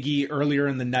Big E earlier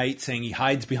in the night, saying he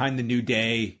hides behind the New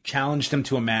Day, challenged him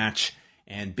to a match,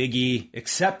 and Big E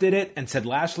accepted it and said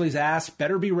Lashley's ass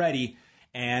better be ready.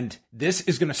 And this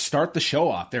is going to start the show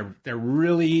off. They're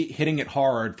really hitting it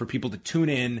hard for people to tune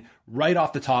in right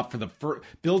off the top for the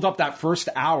build up that first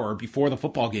hour before the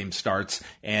football game starts.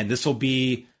 And this will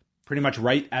be pretty much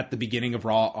right at the beginning of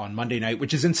Raw on Monday night,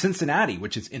 which is in Cincinnati,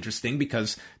 which is interesting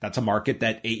because that's a market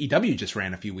that AEW just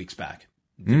ran a few weeks back.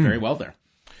 Did very well there.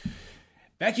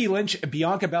 Becky Lynch,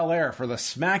 Bianca Belair for the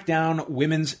SmackDown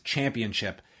Women's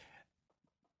Championship.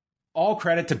 All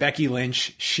credit to Becky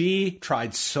Lynch. She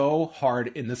tried so hard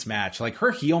in this match. Like,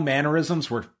 her heel mannerisms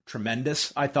were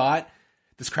tremendous, I thought.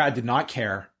 This crowd did not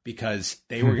care because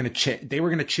they were going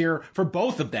to cheer for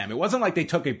both of them. It wasn't like they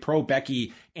took a pro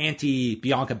Becky, anti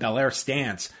Bianca Belair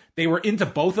stance. They were into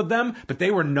both of them, but they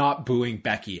were not booing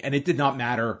Becky. And it did not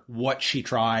matter what she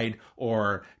tried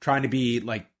or trying to be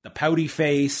like the pouty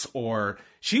face, or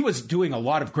she was doing a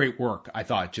lot of great work, I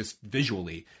thought, just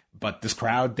visually. But this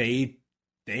crowd, they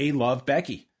love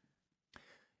Becky.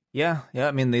 Yeah.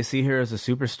 I mean, they see her as a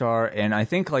superstar, and I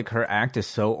think like her act is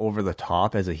so over the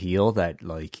top as a heel that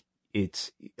like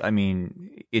it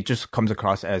just comes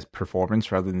across as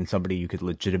performance rather than somebody you could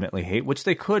legitimately hate, which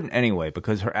they couldn't anyway,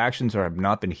 because her actions have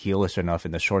not been heelish enough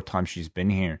in the short time she's been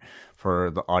here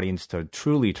for the audience to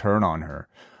truly turn on her.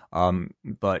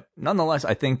 But nonetheless,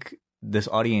 I think this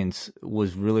audience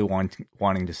was really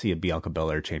wanting to see a Bianca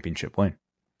Belair championship win.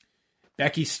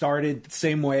 Becky started the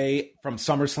same way from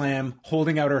SummerSlam,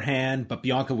 holding out her hand, but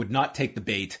Bianca would not take the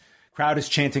bait. Crowd is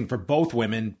chanting for both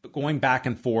women, going back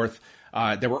and forth.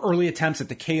 There were early attempts at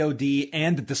the KOD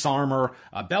and the disarmer.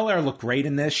 Belair looked great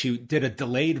in this. She did a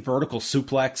delayed vertical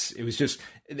suplex. It was just,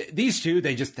 these two,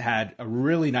 they just had a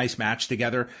really nice match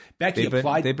together. They've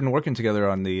been working together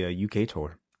on the UK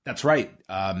tour. That's right.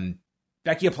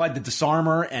 Becky applied the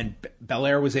disarmer, and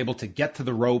Belair was able to get to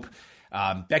the rope.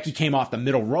 Becky came off the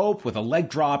middle rope with a leg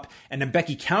drop, and then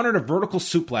Becky countered a vertical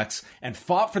suplex and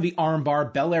fought for the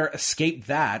armbar. Belair escaped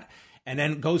that, and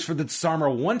then goes for the disarmer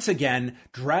once again,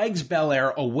 drags Belair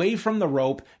away from the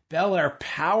rope. Belair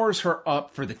powers her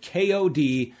up for the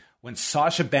KOD when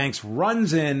Sasha Banks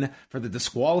runs in for the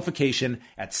disqualification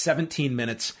at 17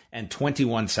 minutes and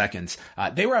 21 seconds.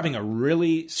 They were having a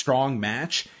really strong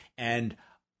match, and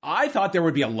I thought there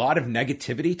would be a lot of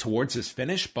negativity towards this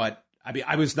finish, but I mean,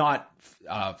 I was not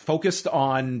focused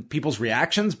on people's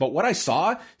reactions, but what I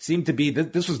saw seemed to be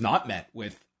that this was not met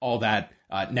with all that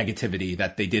negativity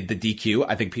that they did the DQ.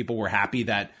 I think people were happy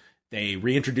that they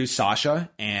reintroduced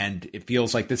Sasha, and it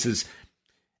feels like this is,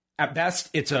 at best,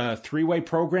 it's a three-way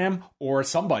program or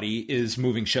somebody is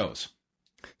moving shows.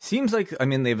 Seems like, I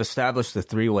mean, they've established the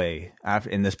three-way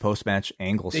in this post-match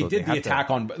angle. They did the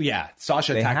attack on,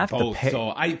 Sasha attacked both,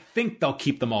 so I think they'll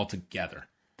keep them all together.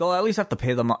 They'll at least have to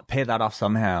pay that off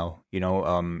somehow, you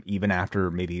know, even after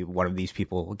maybe one of these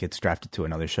people gets drafted to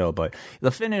another show. But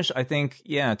the finish, I think,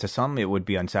 yeah, to some it would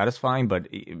be unsatisfying,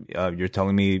 but you're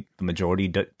telling me the majority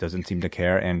doesn't seem to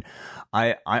care. And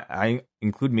I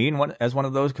include me as one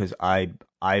of those, because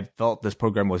I felt this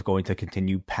program was going to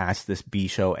continue past this B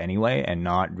show anyway and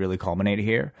not really culminate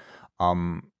here.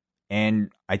 And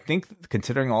I think,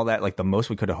 considering all that, like, the most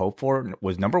we could have hoped for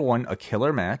was, number one, a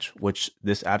killer match, which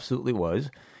this absolutely was,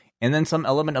 and then some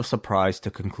element of surprise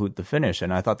to conclude the finish.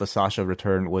 And I thought the Sasha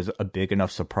return was a big enough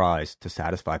surprise to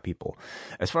satisfy people.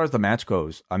 As far as the match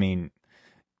goes, I mean,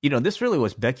 you know, this really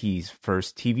was Becky's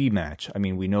first TV match. I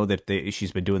mean, we know that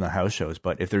she's been doing the house shows,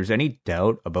 but if there's any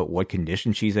doubt about what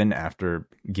condition she's in after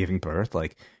giving birth,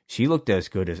 like, she looked as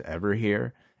good as ever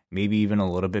here. Maybe even a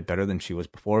little bit better than she was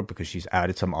before, because she's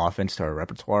added some offense to her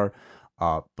repertoire.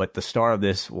 But the star of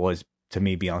this was, to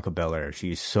me, Bianca Belair.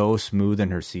 She's so smooth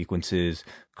in her sequences.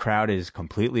 Crowd is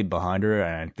completely behind her,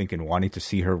 and I'm thinking wanting to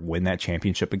see her win that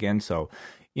championship again. So,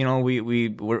 you know,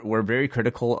 we're very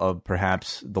critical of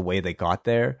perhaps the way they got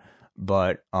there,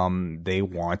 but they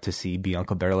want to see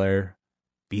Bianca Belair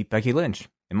beat Becky Lynch,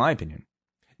 in my opinion.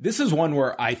 This is one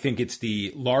where I think it's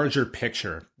the larger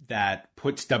picture that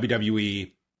puts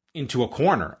WWE into a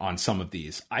corner on some of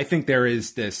these. I think there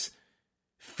is this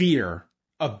fear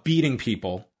of beating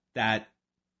people that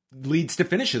leads to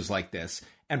finishes like this.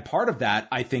 And part of that,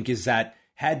 I think, is that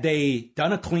had they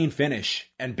done a clean finish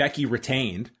and Becky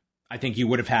retained, I think you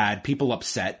would have had people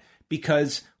upset,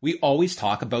 because we always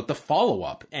talk about the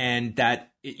follow-up and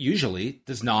that it usually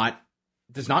does not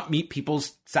meet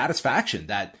people's satisfaction,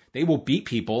 that they will beat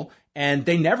people and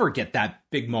they never get that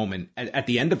big moment at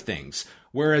the end of things.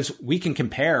 Whereas we can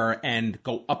compare and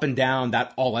go up and down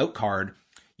that all-out card.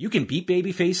 You can beat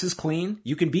baby faces clean,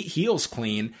 you can beat heels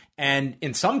clean, and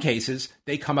in some cases,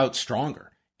 they come out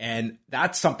stronger. And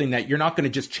that's something that you're not going to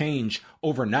just change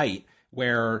overnight,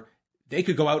 where they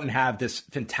could go out and have this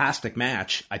fantastic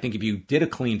match. I think if you did a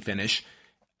clean finish,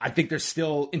 I think there's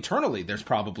still, internally, there's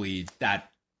probably that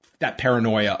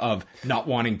paranoia of not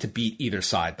wanting to beat either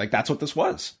side. Like, that's what this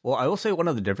was. Well, I will say one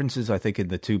of the differences, I think, in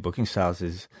the two booking styles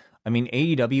is, I mean,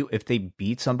 AEW, if they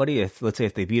beat somebody, let's say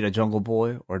if they beat a Jungle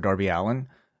Boy or Darby Allin,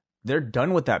 they're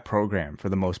done with that program for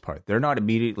the most part. They're not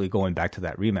immediately going back to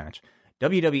that rematch.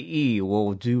 WWE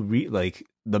will do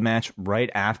the match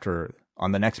right after,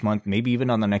 on the next month, maybe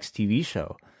even on the next TV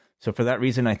show. So for that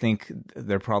reason, I think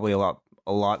they're probably a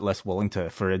lot less willing to,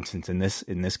 for instance, in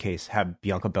this case, have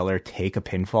Bianca Belair take a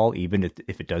pinfall, even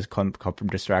if it does come from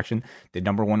distraction. They,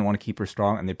 number one, want to keep her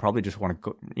strong, and they probably just want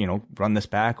to go, run this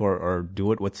back or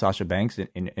do it with Sasha Banks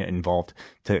involved.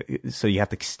 So you have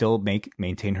to still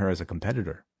maintain her as a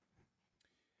competitor.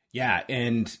 Yeah,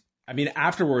 and I mean,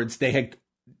 afterwards they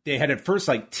had at first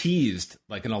teased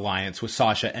an alliance with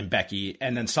Sasha and Becky,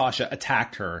 and then Sasha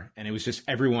attacked her, and it was just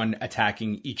everyone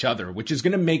attacking each other, which is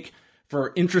going to make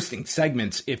for interesting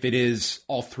segments if it is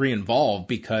all three involved,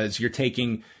 because you're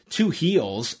taking two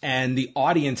heels and the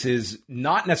audience is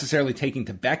not necessarily taking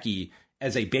to Becky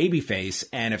as a babyface,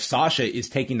 and if Sasha is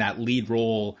taking that lead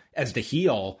role as the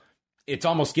heel, it's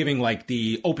almost giving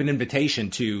the open invitation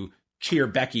to cheer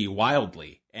Becky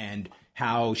wildly, and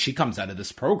how she comes out of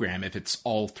this program if it's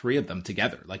all three of them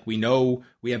together. We know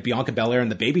we have Bianca Belair in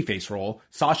the babyface role,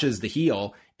 Sasha is the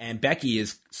heel, and Becky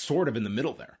is sort of in the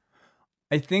middle there.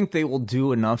 I think they will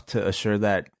do enough to assure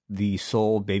that the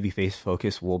sole babyface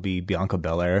focus will be Bianca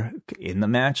Belair in the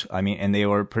match. I mean, and they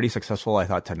were pretty successful, I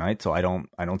thought, tonight, so I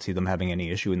don't see them having any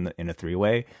issue in a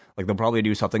three-way. They'll probably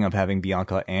do something of having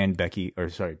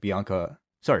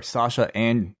Sasha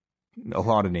and a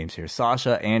lot of names here.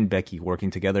 Sasha and Becky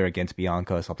working together against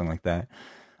Bianca, something like that.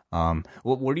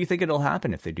 Where do you think it'll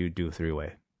happen if they do a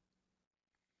three-way?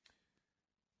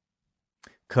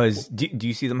 Because do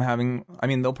you see them having? I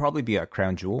mean, they'll probably be at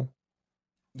Crown Jewel.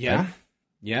 Yeah, right?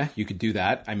 Yeah, you could do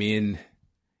that. I mean,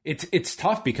 it's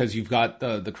tough because you've got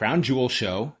the Crown Jewel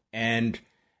show, and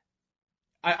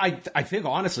I think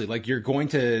honestly, you're going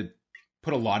to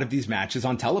put a lot of these matches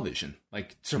on television.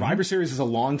 Survivor Series is a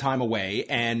long time away,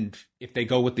 and if they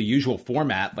go with the usual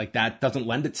format, that doesn't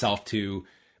lend itself to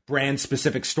brand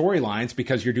specific storylines,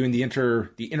 because you're doing the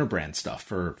interbrand stuff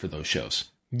for those shows.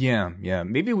 Yeah.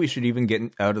 Maybe we should even get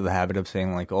out of the habit of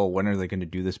saying when are they going to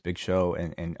do this big show,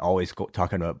 and always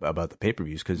talking about the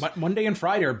pay-per-views, because Monday and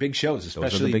Friday are big shows, especially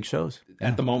those are the big shows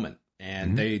at the moment,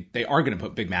 and they are going to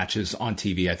put big matches on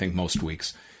TV, I think, most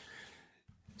weeks.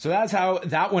 So that's how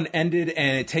that one ended,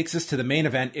 and it takes us to the main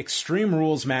event, Extreme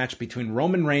Rules match between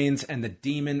Roman Reigns and the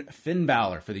Demon Finn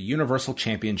Balor for the Universal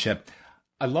Championship.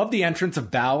 I love the entrance of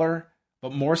Balor,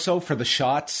 but more so for the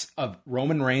shots of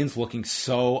Roman Reigns looking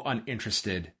so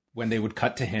uninterested when they would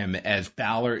cut to him as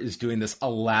Balor is doing this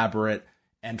elaborate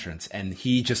entrance, and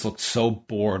he just looked so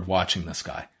bored watching this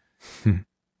guy.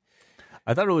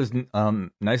 I thought it was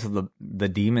nice of the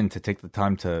Demon to take the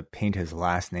time to paint his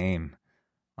last name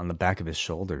on the back of his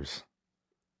shoulders.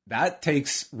 That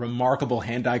takes remarkable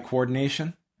hand-eye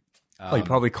coordination. He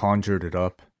probably conjured it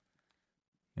up,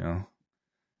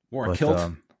 Wore a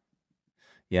kilt.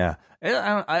 Yeah,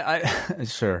 I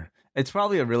sure. It's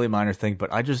probably a really minor thing,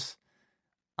 but I'm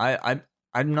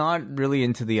not really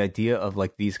into the idea of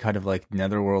these kind of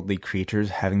netherworldly creatures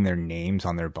having their names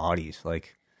on their bodies.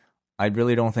 I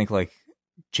really don't think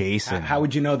Jason. How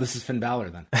would you know this is Finn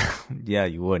Balor then? Yeah,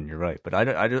 you wouldn't. You're right, but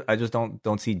I just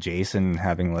don't see Jason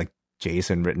having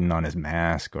Jason written on his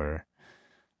mask, or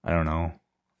I don't know,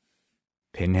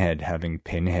 Pinhead having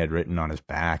Pinhead written on his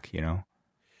back.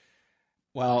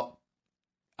 Well,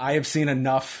 I have seen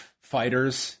enough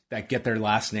fighters that get their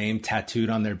last name tattooed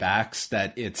on their backs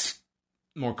that it's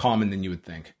more common than you would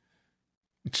think.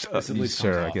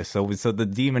 Sure, I guess so. So the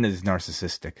demon is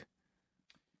narcissistic.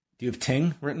 Do you have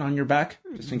Ting written on your back,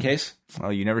 just in case? Oh,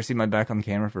 you never see my back on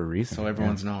camera for a reason. So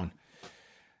everyone's known.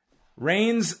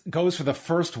 Reigns goes for the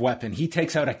first weapon. He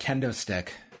takes out a kendo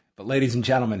stick. But ladies and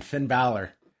gentlemen, Finn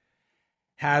Balor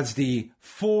has the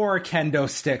 4 kendo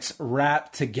sticks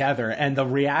wrapped together. And the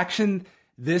reaction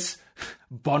this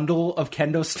bundle of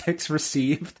kendo sticks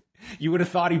received, you would have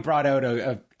thought he brought out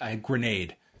a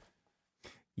grenade.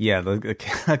 Yeah, the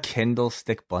kendo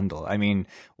stick bundle. I mean,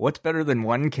 what's better than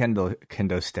 1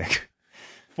 kendo stick?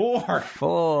 4.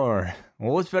 Well,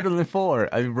 what's better than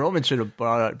 4? I mean, Roman should have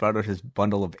brought out his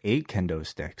bundle of 8 kendo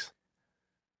sticks.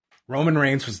 Roman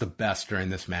Reigns was the best during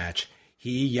this match.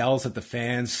 He yells at the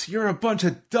fans, "You're a bunch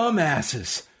of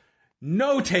dumbasses.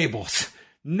 No tables.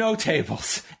 No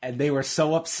tables." And they were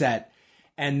so upset.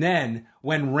 And then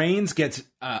when Reigns gets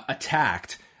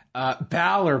attacked,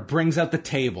 Balor brings out the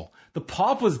table. The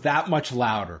pop was that much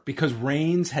louder because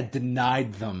Reigns had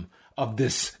denied them of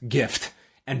this gift,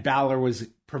 and Balor was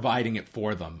providing it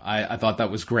for them. I thought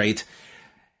that was great.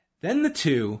 Then the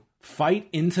two fight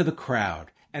into the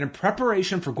crowd, and in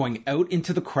preparation for going out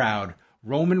into the crowd,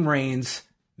 Roman Reigns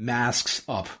masks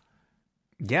up.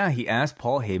 Yeah, he asked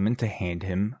Paul Heyman to hand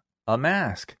him a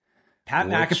mask. Pat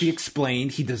McAfee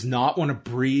explained he does not want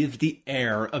to breathe the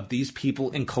air of these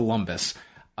people in Columbus.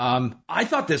 I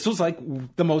thought this was like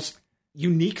the most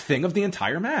unique thing of the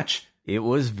entire match. It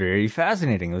was very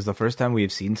fascinating. It was the first time we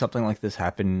have seen something like this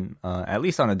happen, at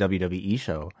least on a WWE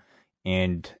show.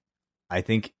 And I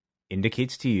think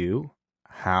indicates to you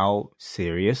how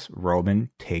serious Roman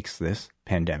takes this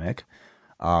pandemic.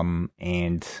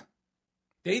 And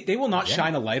they will not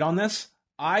shine a light on this.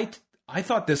 I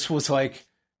thought this was like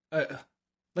a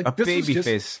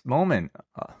babyface moment.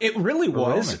 It really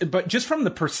was, Roman. but just from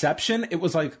the perception, it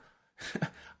was like,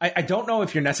 I don't know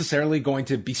if you're necessarily going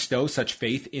to bestow such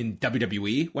faith in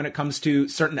WWE when it comes to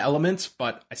certain elements,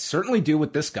 but I certainly do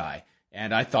with this guy.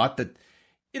 And I thought that,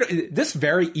 this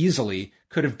very easily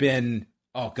could have been,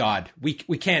 oh God, we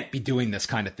can't be doing this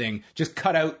kind of thing. Just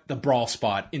cut out the brawl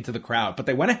spot into the crowd. But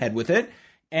they went ahead with it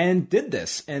and did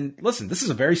this. And listen, this is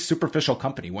a very superficial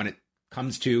company when it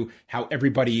comes to how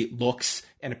everybody looks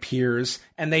and appears,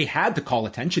 and they had to call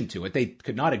attention to it. They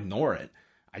could not ignore it.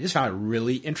 I just found it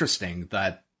really interesting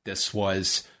that this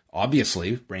was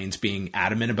obviously Reigns being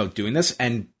adamant about doing this,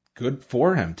 and good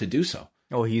for him to do so.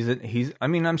 Oh, I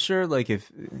mean, I'm sure like if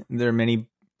there are many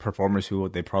performers who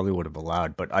they probably would have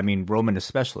allowed, but I mean, Roman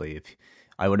especially, if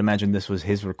I would imagine this was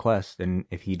his request, and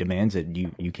if he demands it,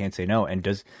 you can't say no. And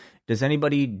does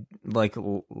anybody like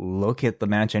look at the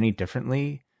match any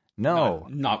differently? No,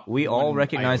 not we all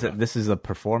recognize that this is a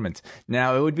performance.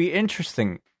 Now, it would be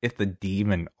interesting if the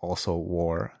demon also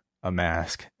wore a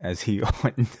mask as he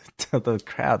went into the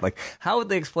crowd. Like, how would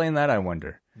they explain that, I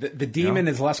wonder? The demon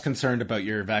is less concerned about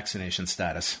your vaccination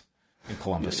status in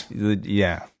Columbus.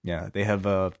 Yeah. They have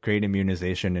great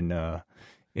immunization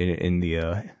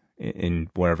in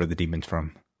wherever the demon's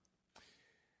from.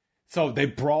 So they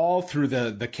brawl through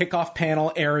the kickoff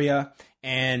panel area,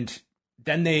 and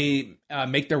then they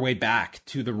make their way back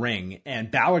to the ring,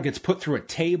 and Balor gets put through a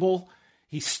table.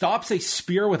 He stops a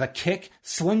spear with a kick,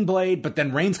 sling blade, but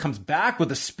then Reigns comes back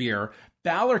with a spear.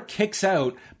 Balor kicks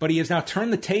out, but he has now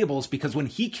turned the tables because when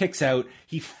he kicks out,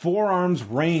 he forearms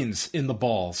Reigns in the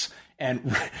balls.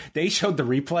 And they showed the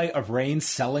replay of Reigns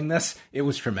selling this. It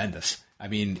was tremendous. I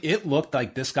mean, it looked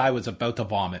like this guy was about to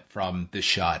vomit from this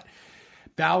shot.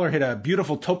 Balor hit a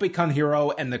beautiful tope con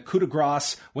hero and the coup de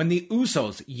grace when the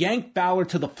Usos yank Balor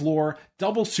to the floor,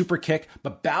 double super kick,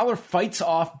 but Balor fights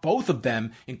off both of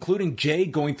them, including Jay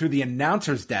going through the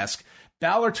announcer's desk.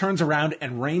 Balor turns around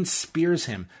and Reigns spears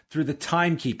him through the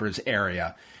timekeeper's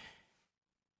area.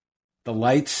 The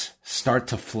lights start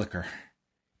to flicker,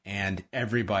 and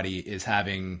everybody is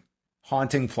having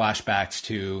haunting flashbacks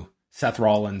to Seth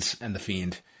Rollins and The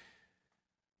Fiend.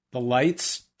 The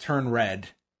lights turn red.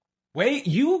 Wait,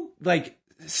 you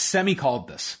semi-called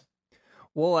this.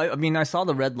 Well, I mean, I saw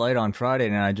the red light on Friday,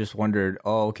 and I just wondered,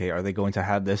 are they going to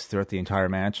have this throughout the entire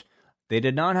match? They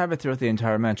did not have it throughout the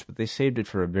entire match, but they saved it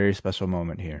for a very special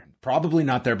moment here. Probably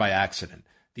not there by accident.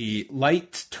 The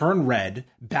lights turn red.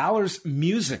 Balor's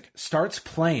music starts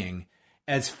playing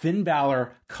as Finn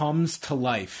Balor comes to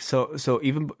life. So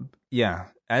even,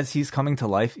 as he's coming to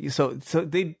life, so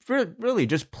they really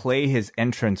just play his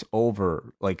entrance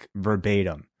over, like,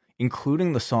 verbatim,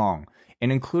 including the song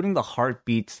and including the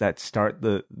heartbeats that start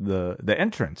the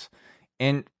entrance.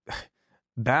 And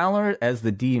Balor as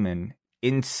the demon,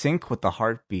 in sync with the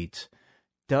heartbeats,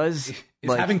 does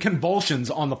is having convulsions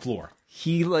on the floor.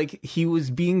 He was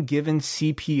being given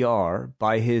CPR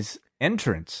by his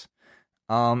entrance.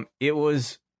 It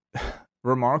was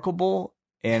remarkable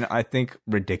and I think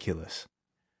ridiculous.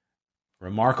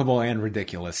 Remarkable and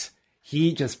ridiculous.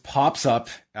 He just pops up.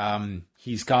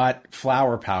 He's got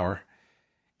flower power,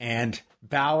 and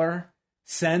Balor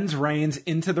sends Reigns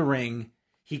into the ring.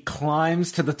 He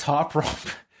climbs to the top rope,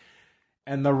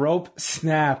 and the rope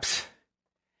snaps,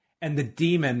 and the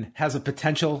Demon has a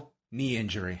potential knee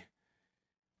injury.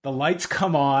 The lights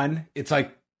come on. It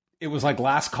was like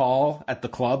last call at the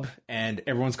club, and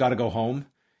everyone's got to go home.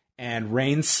 And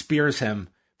Reigns spears him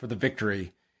for the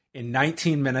victory in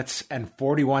 19 minutes and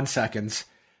 41 seconds.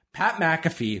 Pat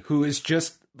McAfee, who is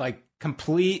just like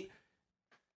complete,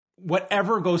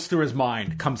 whatever goes through his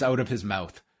mind comes out of his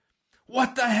mouth.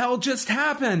 What the hell just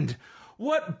happened?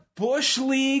 What Bush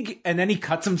League? And then he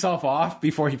cuts himself off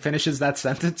before he finishes that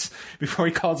sentence, before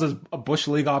he calls it a Bush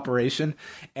League operation.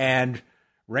 And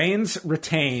Reigns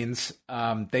retains.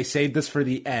 They saved this for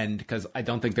the end because I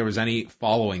don't think there was any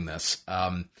following this.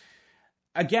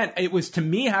 Again, it was, to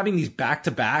me, having these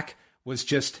back-to-back was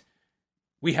just,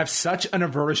 we have such an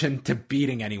aversion to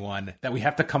beating anyone that we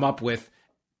have to come up with,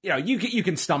 you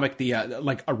can stomach the,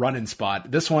 like a run-in spot.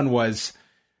 This one was,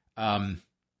 I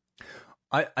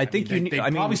think they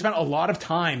probably spent a lot of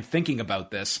time thinking about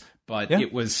this, but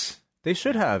it was... They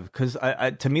should have, because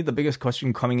to me, the biggest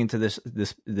question coming into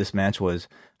this match was,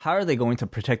 how are they going to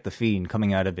protect the Fiend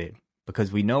coming out of it?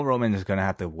 Because we know Roman is going to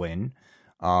have to win.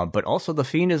 But also the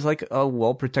Fiend is like a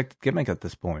well-protected gimmick at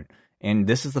this point. And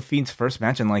this is the Fiend's first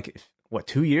match in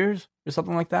 2 years or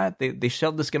something like that? They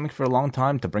shelved this gimmick for a long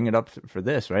time to bring it up for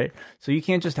this, right? So you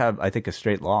can't just have, I think, a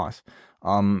straight loss.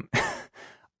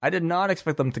 I did not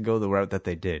expect them to go the route that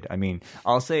they did. I mean,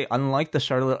 I'll say, unlike the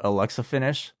Charlotte Alexa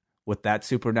finish with that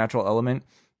supernatural element,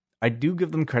 I do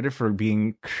give them credit for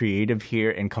being creative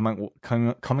here and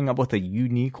coming up with a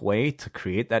unique way to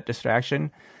create that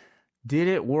distraction. Did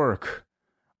it work?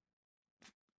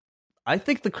 I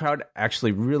think the crowd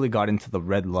actually really got into the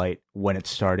red light when it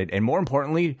started. And more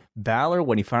importantly, Balor,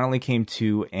 when he finally came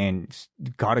to and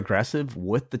got aggressive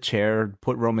with the chair,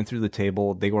 put Roman through the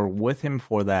table, they were with him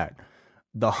for that.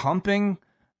 The humping,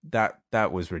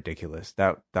 that was ridiculous.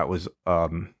 That was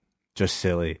just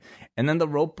silly. And then the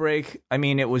rope break, I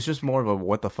mean, it was just more of a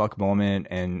what the fuck moment,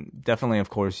 and definitely,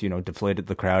 of course, deflated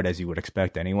the crowd as you would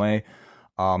expect anyway.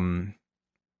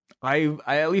 I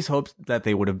at least hoped that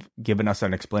they would have given us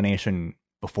an explanation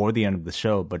before the end of the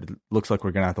show, but it looks like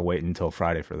we're going to have to wait until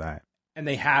Friday for that. And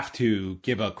they have to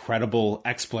give a credible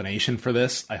explanation for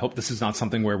this. I hope this is not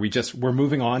something where we're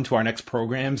moving on to our next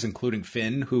programs, including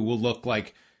Finn, who will look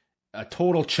like a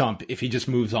total chump if he just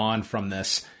moves on from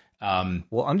this.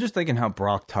 Well, I'm just thinking how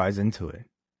Brock ties into it.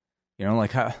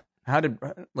 How did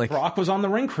Brock was on the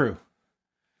ring crew.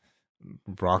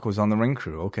 Brock was on the ring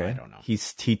crew. Okay. I don't know.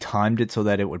 He timed it so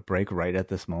that it would break right at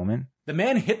this moment. The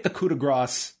man hit the coup de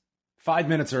grace 5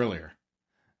 minutes earlier.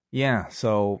 Yeah.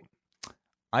 So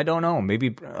I don't know. Maybe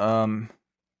Brock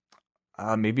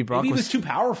Maybe he was too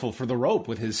powerful for the rope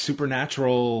with his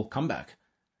supernatural comeback.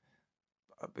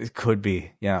 It could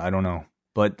be. Yeah. I don't know.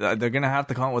 But they're going to have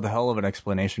to come up with a hell of an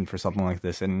explanation for something like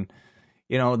this. And,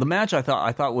 the match I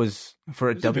thought was for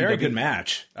a WWE. A very good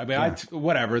match. I mean,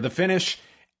 whatever. The finish,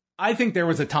 I think there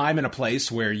was a time and a place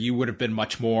where you would have been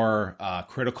much more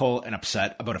critical and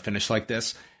upset about a finish like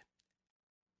this.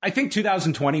 I think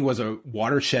 2020 was a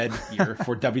watershed year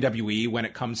for WWE when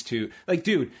it comes to,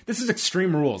 dude, this is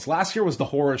Extreme Rules. Last year was the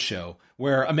horror show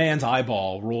where a man's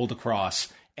eyeball rolled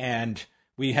across and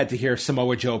we had to hear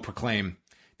Samoa Joe proclaim,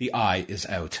 "The eye is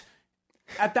out."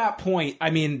 At that point, I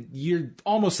mean, you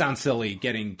almost sound silly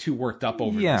getting too worked up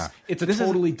over this. It's a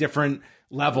totally different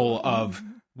level of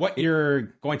what you're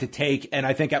going to take, and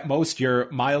I think at most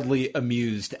you're mildly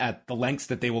amused at the lengths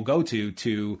that they will go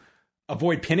to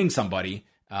avoid pinning somebody.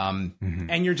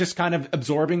 And you're just kind of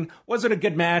absorbing, was it a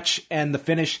good match? And the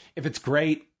finish, if it's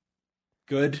great,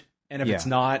 good. And if it's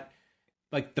not,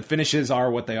 the finishes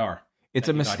are what they are. It's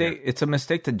a mistake. It's a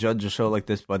mistake to judge a show like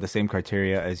this by the same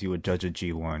criteria as you would judge a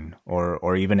G1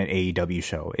 or even an AEW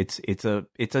show. It's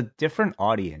a different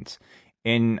audience.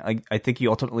 And I think you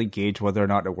ultimately gauge whether or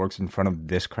not it works in front of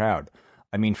this crowd.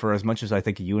 I mean, for as much as I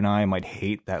think you and I might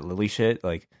hate that Lily shit,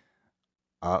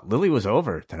 Lily was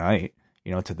over tonight,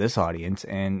 to this audience.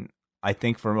 And I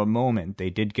think for a moment they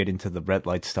did get into the red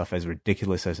light stuff, as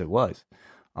ridiculous as it was.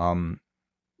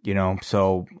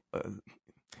 So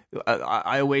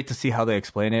I wait to see how they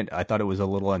explain it. I thought it was a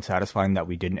little unsatisfying that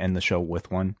we didn't end the show with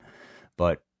one.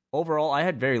 But overall, I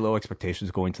had very low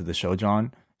expectations going to the show,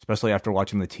 John. especially after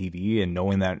watching the TV and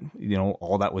knowing that,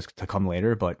 all that was to come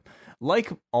later. But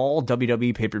like all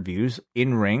WWE pay-per-views,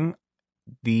 in ring,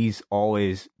 these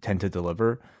always tend to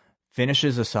deliver.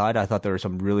 Finishes aside, I thought there were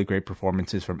some really great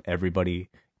performances from everybody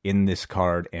in this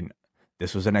card, and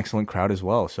this was an excellent crowd as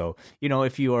well. So,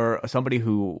 if you are somebody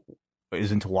who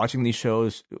is into watching these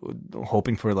shows,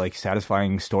 hoping for like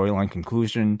satisfying storyline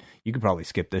conclusion, you could probably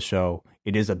skip this show.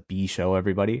 It is a B show,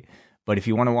 everybody. But if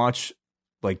you want to watch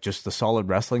like just the solid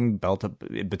wrestling belt up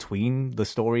between the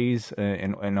stories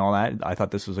and all that, I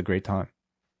thought this was a great time.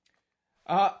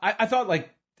 I thought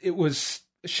like it was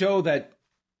a show that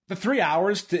the 3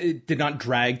 hours did not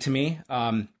drag to me.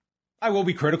 I will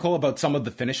be critical about some of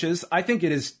the finishes. I think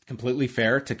it is completely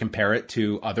fair to compare it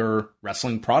to other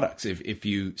wrestling products if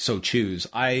you so choose.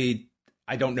 I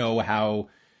don't know how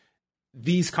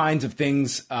these kinds of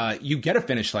things, you get a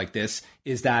finish like this.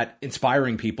 Is that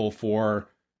inspiring people for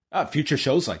future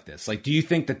shows like this? Like, do you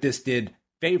think that this did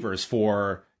favors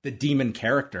for the Demon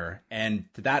character? And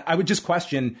to that, I would just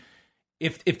question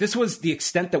if this was the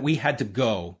extent that we had to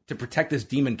go to protect this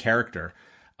Demon character,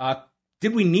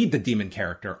 did we need the Demon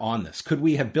character on this? Could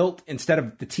we have built, instead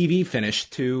of the TV finish,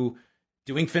 to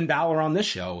doing Finn Balor on this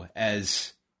show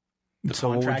as the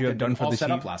contract what would you have done for the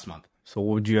set up last month? So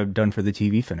what would you have done for the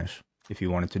TV finish if you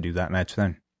wanted to do that match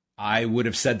then? I would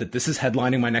have said that this is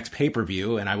headlining my next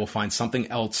pay-per-view, and I will find something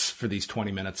else for these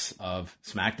 20 minutes of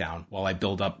SmackDown while I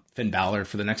build up Finn Balor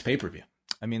for the next pay-per-view.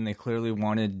 I mean, they clearly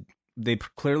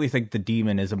think the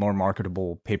Demon is a more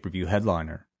marketable pay-per-view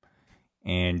headliner.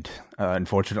 And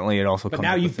unfortunately, it also comes. But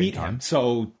now you beat him.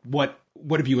 So what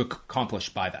have you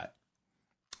accomplished by that?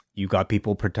 You got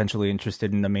people potentially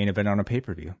interested in the main event on a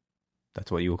pay-per-view.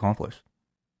 That's what you accomplished.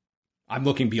 I'm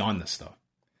looking beyond this, though.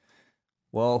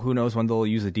 Well, who knows when they'll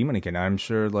use the Demon again? I'm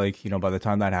sure, by the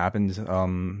time that happens,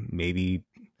 maybe.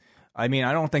 I mean,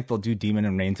 I don't think they'll do Demon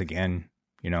and Reigns again.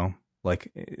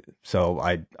 So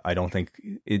I don't think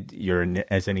you're in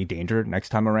as any danger next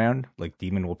time around. Like,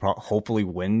 Demon will hopefully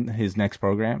win his next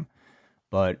program,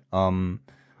 but does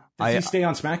he stay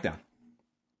on SmackDown?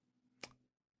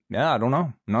 Yeah, I don't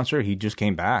know. I'm not sure. He just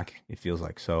came back, it feels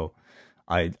like. So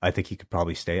I think he could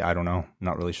probably stay. I don't know. I'm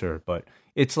not really sure, but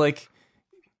it's like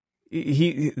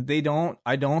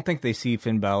I don't think they see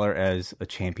Finn Balor as a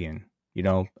champion.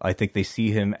 I think they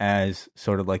see him as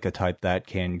sort of like a type that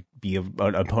can be an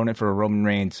opponent for Roman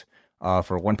Reigns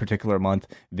for one particular month.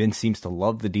 Vince seems to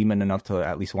love the Demon enough to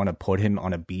at least want to put him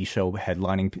on a B show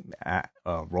headlining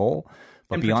role.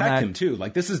 But and beyond protect that, him too.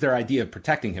 Like, this is their idea of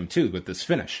protecting him too with this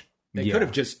finish. They could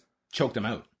have just choked him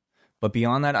out. But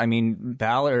beyond that, I mean,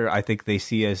 Balor, I think they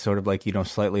see as sort of like,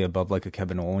 slightly above like a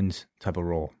Kevin Owens type of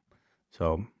role.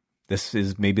 So this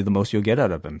is maybe the most you'll get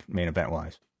out of him main event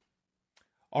wise.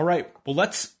 All right. Well,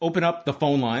 let's open up the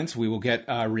phone lines. We will get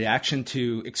a reaction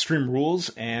to Extreme Rules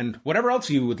and whatever else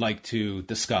you would like to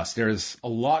discuss. There's a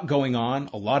lot going on,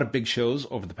 a lot of big shows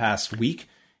over the past week,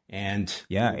 and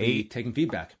we'll be taking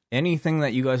feedback. Anything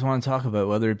that you guys want to talk about,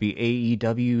 whether it be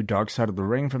AEW, Dark Side of the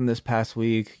Ring from this past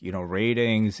week,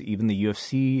 ratings, even the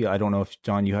UFC. I don't know if,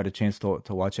 John, you had a chance to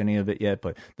watch any of it yet,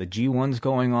 but the G1's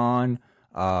going on,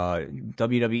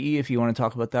 WWE, if you want to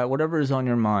talk about that, whatever is on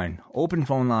your mind. Open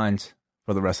phone lines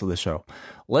for the rest of the show.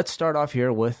 Let's start off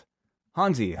here with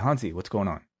Hansi. Hansi, what's going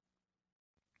on?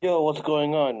 Yo, what's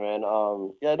going on, man?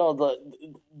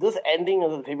 This ending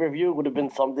of the pay-per-view would have been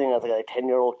something as like a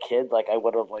 10-year-old kid, like I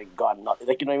would have gotten nothing.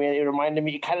 Like, you know what I mean?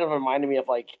 It kind of reminded me of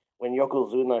like when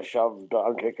Yokozuna shoved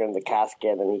Undertaker in the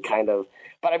casket, and he kind of.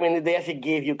 But I mean, they actually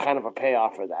gave you kind of a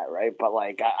payoff for that, right? But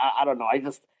like, I don't know.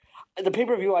 The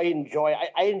pay-per-view I enjoy.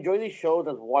 I enjoy these shows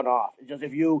as one-off. It's just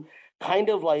if you kind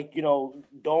of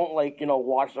don't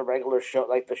watch the regular show,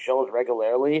 like the shows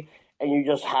regularly, and you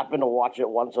just happen to watch it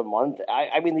once a month.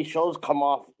 I mean, these shows come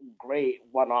off great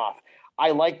one-off.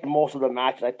 I liked most of the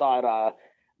matches. I thought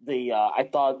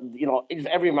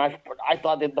every match. I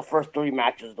thought that the first 3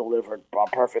 matches delivered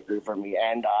perfectly for me.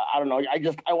 And I don't know.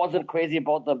 I wasn't crazy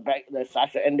about the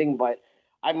Sasha ending, but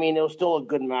I mean, it was still a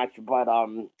good match. But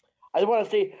I just want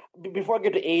to say, before I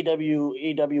get to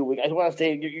AEW week, I just want to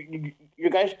say, your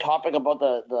guys' topic about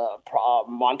the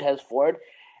Montez Ford,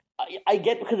 I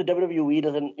get because the WWE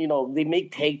doesn't, they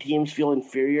make tag teams feel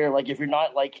inferior. Like, if you're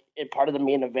not, a part of the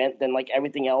main event, then,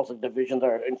 everything else, divisions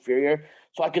are inferior.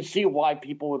 So I could see why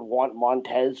people would want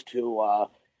Montez to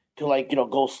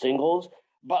go singles.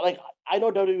 But, I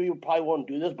know WWE probably won't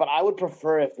do this, but I would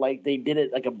prefer if, they did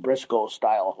it like a Briscoe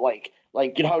style. Like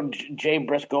how Jay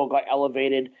Briscoe got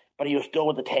elevated, but he was still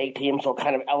with the tag team, so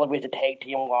kind of elevate the tag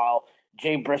team while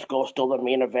Jay Briscoe is still the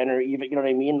main eventer, even, you know what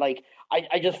I mean?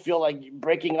 I just feel like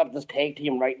breaking up this tag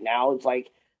team right now, it's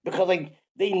because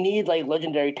they need like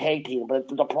legendary tag team, but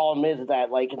the problem is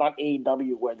that like it's not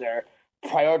AEW where they're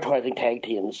prioritizing tag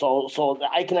teams. So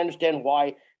I can understand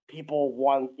why people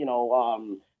want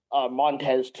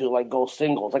Montez to like go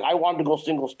singles. Like I want him to go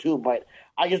singles too, but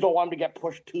I just don't want him to get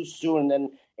pushed too soon, and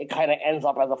then it kind of ends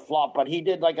up as a flop. But he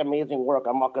did like amazing work.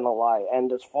 I'm not gonna lie.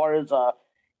 And as far as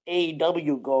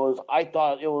AEW goes, I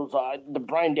thought it was the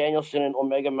Bryan Danielson and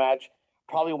Omega match,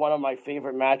 probably one of my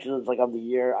favorite matches like of the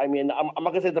year. I mean, I'm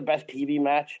not gonna say the best TV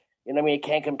match. You know what I mean? It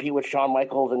can't compete with Shawn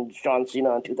Michaels and John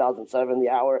Cena in 2007, The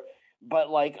Hour. But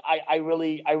like, I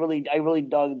really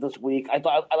dug this week. I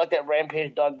like that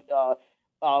Rampage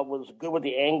was good with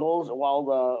the angles, while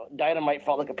the Dynamite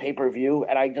felt like a pay-per-view.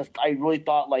 And I really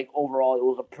thought like overall it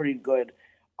was a pretty good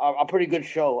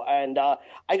show. And the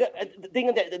thing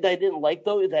that I didn't like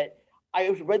though is that I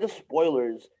read the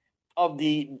spoilers of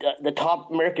the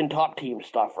top American top team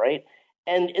stuff, right?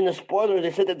 And in the spoilers,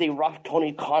 they said that they roughed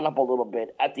Tony Khan up a little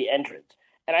bit at the entrance.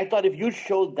 And I thought if you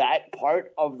showed that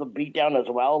part of the beatdown as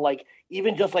well, like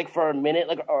even just like for a minute,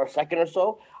 like or a second or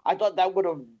so, I thought that would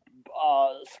have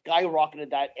skyrocketed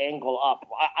that angle up.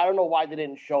 I don't know why they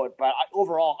didn't show it, but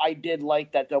overall, I did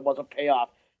like that there was a payoff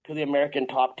to the American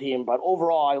top team. But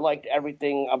overall, I liked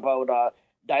everything about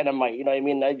Dynamite. You know what I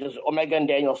mean? Omega and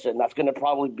Danielson, that's going to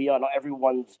probably be on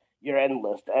everyone's year-end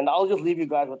list. And I'll just leave you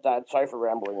guys with that. Sorry for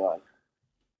rambling on.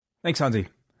 Thanks, Hansi.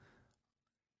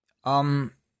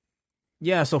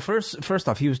 Yeah, so first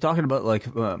off, he was talking about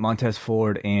like Montez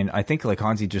Ford, and I think like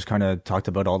Hansi just kind of talked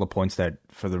about all the points that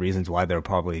for the reasons why they'll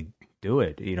probably do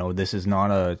it. You know, this is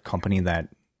not a company that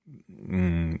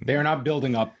they're not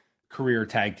building up career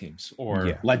tag teams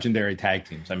or legendary tag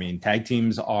teams. I mean, tag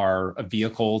teams are a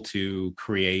vehicle to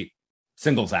create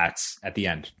singles acts at the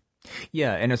end.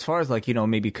 Yeah, and as far as like, you know,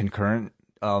 maybe concurrent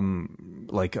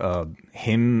Montez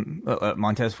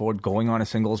Ford going on a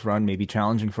singles run, maybe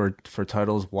challenging for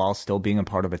titles while still being a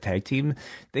part of a tag team,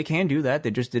 they can do that. They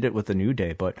just did it with the New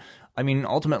Day. But I mean,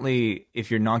 ultimately,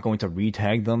 if you're not going to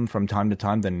re-tag them from time to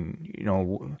time, then, you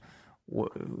know,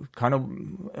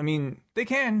 they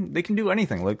can do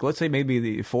anything. Like, let's say maybe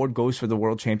the Ford goes for the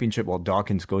world championship while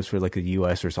Dawkins goes for like the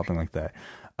US or something like that.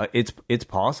 It's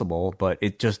possible, but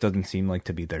it just doesn't seem like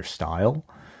to be their style.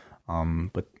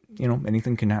 But you know,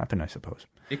 anything can happen, I suppose.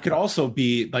 It could also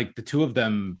be like the two of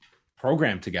them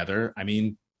programmed together. I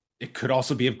mean, it could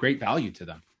also be of great value to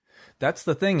them. That's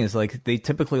the thing, is like they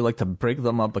typically like to break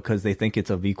them up because they think it's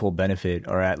of equal benefit,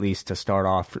 or at least to start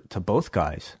off to both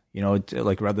guys. You know,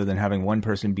 like rather than having one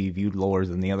person be viewed lower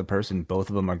than the other person, both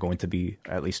of them are going to be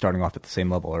at least starting off at the same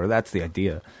level, or that's the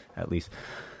idea, at least.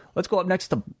 Let's go up next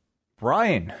to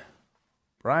Brian.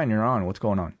 Brian, you're on. What's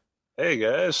going on? Hey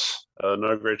guys,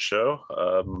 another great show.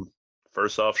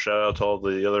 First off, shout out to all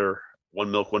the other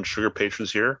One Milk, One Sugar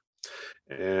patrons here.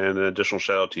 And an additional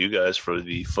shout out to you guys for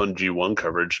the fun G1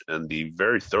 coverage and the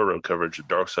very thorough coverage of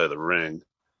Dark Side of the Ring.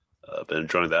 Been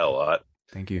enjoying that a lot.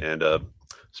 Thank you. And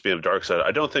speaking of Dark Side, I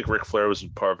don't think Ric Flair was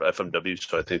part of FMW,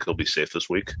 so I think he'll be safe this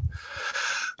week.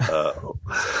 I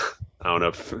don't know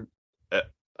if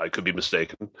I could be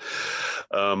mistaken.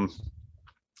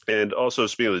 And also,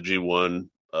 speaking of the G1,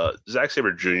 Zack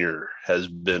Sabre Jr. has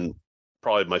been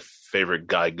probably my favorite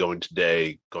guy going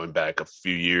back a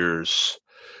few years.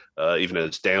 Even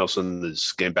as Danielson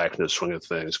is getting back into the swing of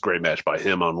things. Great match by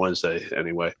him on Wednesday,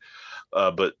 anyway.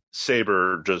 But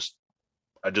Sabre,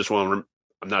 I'm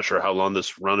not sure how long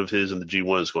this run of his in the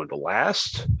G1 is going to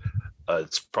last.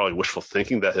 It's probably wishful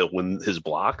thinking that he'll win his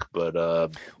block,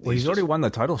 but he's already won the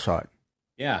title shot.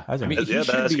 Yeah, I mean,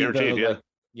 that's guaranteed.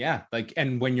 Yeah,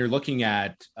 and when you're looking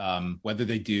at whether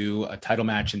they do a title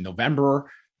match in November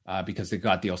because they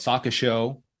got the Osaka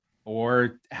show,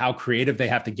 or how creative they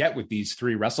have to get with these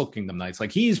 3 Wrestle Kingdom nights,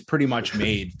 like he's pretty much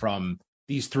made from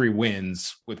these 3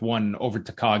 wins with one over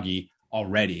Takagi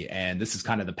already, and this is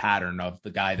kind of the pattern of the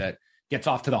guy that gets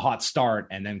off to the hot start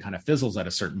and then kind of fizzles at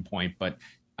a certain point. But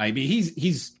I mean,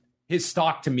 his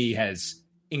stock to me has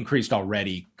increased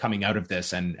already coming out of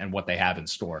this and what they have in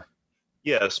store.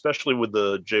 Yeah, especially with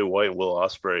the Jay White and Will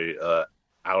Ospreay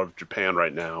out of Japan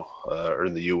right now, or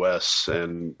in the U.S.,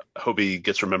 and I hope he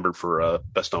gets remembered for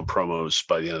best on promos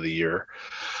by the end of the year.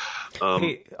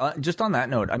 Hey, just on that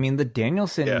note, I mean, the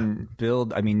Danielson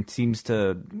build, I mean, seems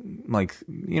to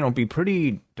be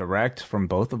pretty direct from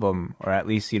both of them, or at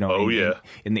least, in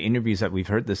the interviews that we've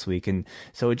heard this week. And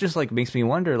so it just makes me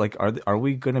wonder, are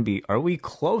we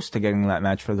close to getting that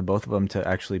match for the both of them to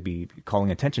actually be calling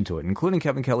attention to it, including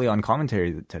Kevin Kelly on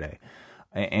commentary today?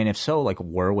 And if so,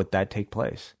 where would that take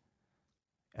place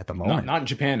at the moment? Not in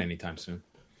Japan anytime soon.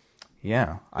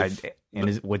 Yeah.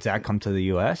 Would Zach come to the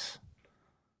U.S.?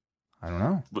 I don't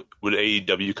know. Would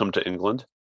AEW come to England?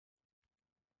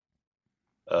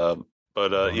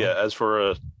 Yeah, as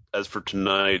for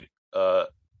tonight,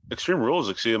 Extreme Rules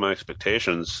exceeded my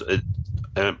expectations.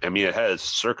 I mean, it had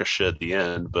circus shit at the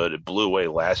end, but it blew away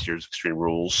last year's Extreme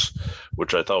Rules,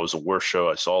 which I thought was the worst show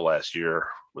I saw last year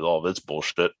with all of its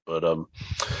bullshit. But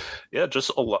yeah,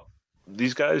 just a lot.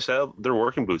 These guys have their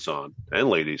working boots on, and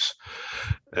ladies.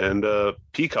 And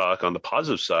Peacock, on the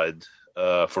positive side,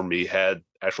 for me, had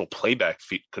actual playback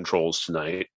controls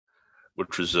tonight,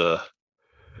 which was that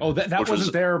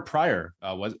wasn't there prior.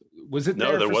 Was it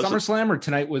there for SummerSlam, or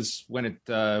tonight was when it?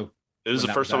 It was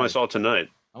the first time I saw it tonight.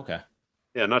 Okay.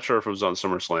 Yeah, not sure if it was on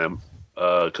SummerSlam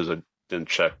because I didn't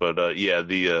check, but yeah,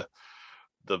 the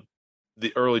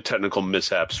early technical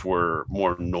mishaps were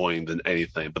more annoying than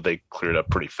anything, but they cleared up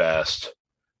pretty fast.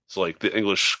 It's like the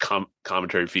English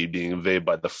commentary feed being invaded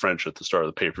by the French at the start of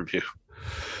the pay-per-view.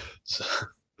 So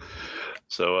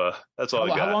that's all I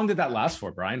got. How long did that last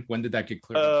for, Brian? When did that get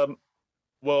cleared?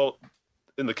 Well,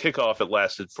 in the kickoff, it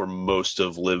lasted for most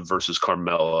of Liv versus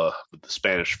Carmella with the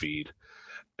Spanish feed.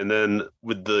 And then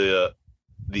with the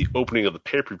opening of the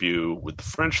pay-per-view with the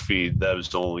French feed, that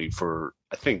was only for,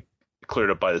 I think, cleared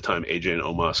up by the time AJ and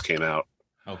Omos came out.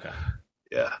 Okay.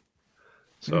 Yeah.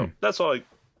 So that's all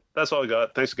I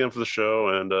got. Thanks again for the show,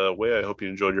 and Wei, I hope you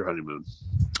enjoyed your honeymoon.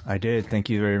 I did. Thank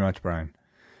you very much, Brian.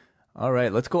 All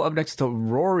right, let's go up next to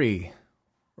Rory.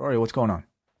 Rory, what's going on?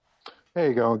 Hey,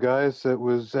 you going, guys? It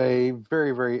was a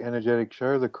very, very energetic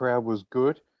show. The crowd was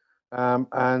good.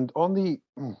 And on the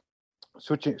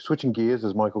switching gears,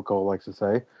 as Michael Cole likes to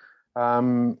say,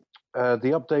 the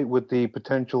update with the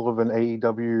potential of an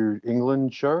AEW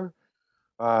England show,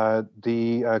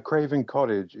 the Craven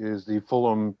Cottage is the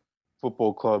Fulham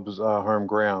Football Club's home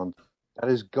ground. That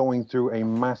is going through a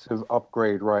massive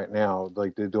upgrade right now.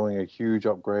 Like, they're doing a huge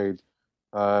upgrade.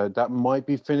 That might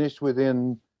be finished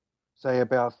within, say,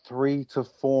 about 3 to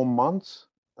 4 months.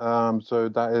 So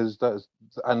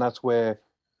that's where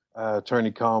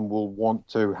Tony Khan will want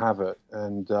to have it.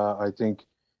 And I think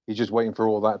he's just waiting for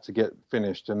all that to get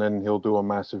finished, and then he'll do a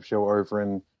massive show over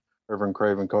in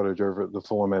Craven Cottage, over at the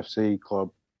Fulham FC club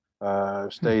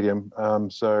stadium.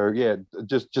 So yeah,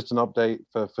 just an update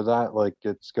for that. Like,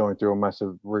 it's going through a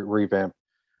massive revamp.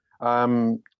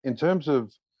 In terms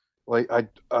of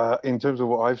in terms of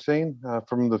what I've seen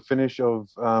from the finish of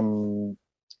the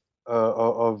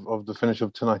finish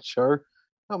of tonight's show,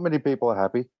 not many people are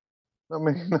happy. Not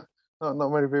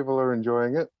many people are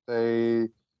enjoying it. They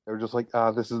were just like,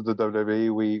 this is the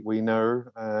WWE we know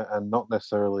and not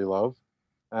necessarily love.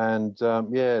 And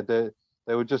yeah,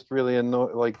 they were just really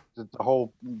annoyed. Like, the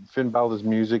whole Finn Balor's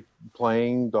music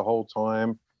playing the whole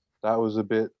time, that was a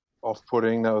bit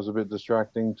off-putting. That was a bit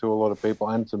distracting to a lot of people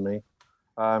and to me.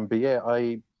 But yeah,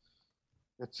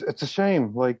 it's a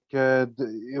shame. Like,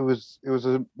 it was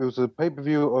a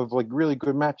pay-per-view of like really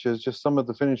good matches. Just some of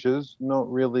the finishes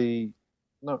not really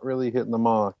hitting the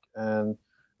mark, and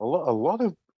a lot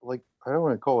of, like, I don't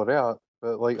want to call it out,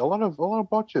 but like a lot of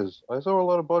botches. I saw a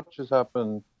lot of botches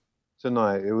happen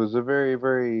tonight. It was a very,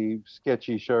 very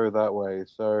sketchy show that way.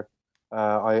 So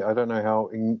I don't know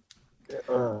how.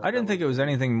 I didn't think it was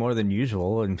anything more than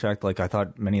usual. In fact, like, I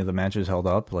thought many of the matches held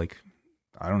up. Like,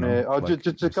 I don't know. Yeah,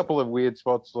 just a couple of weird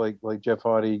spots, like Jeff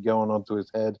Hardy going onto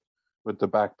his head with the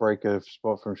backbreaker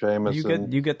spot from Sheamus.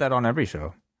 You get that on every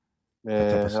show.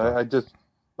 Yeah, I just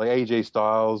like AJ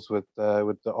Styles with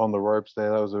the on the ropes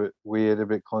there. That was a bit weird, a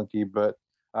bit clunky, but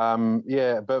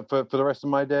yeah. But for the rest of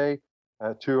my day,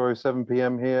 at 2:07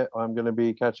 p.m. here, I'm going to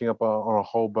be catching up on a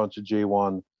whole bunch of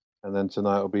G1, and then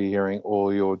tonight I'll be hearing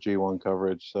all your G1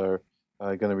 coverage. So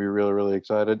going to be really, really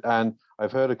excited. And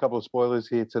I've heard a couple of spoilers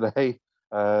here today,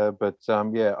 but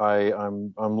yeah,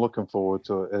 I'm looking forward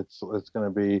to it. It's going to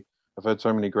be. I've heard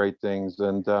so many great things,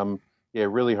 and yeah,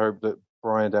 really hope that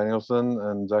Bryan Danielson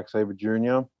and Zack Sabre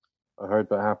Jr. I hope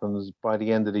that happens by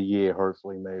the end of the year.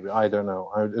 Hopefully, maybe. I don't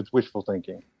know. It's wishful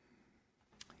thinking.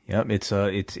 Yep, it's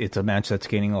a match that's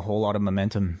gaining a whole lot of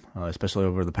momentum, especially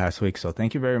over the past week. So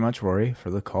thank you very much, Rory, for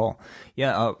the call.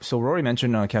 Yeah, so Rory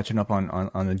mentioned catching up on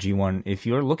the G1. If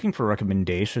you're looking for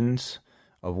recommendations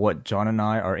of what John and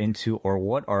I are into, or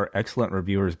what our excellent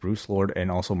reviewers Bruce Lord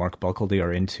and also Mark Buckledy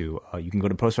are into, you can go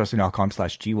to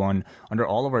postwrestling.com/G1. Under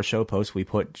all of our show posts, we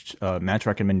put match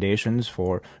recommendations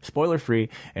for spoiler-free,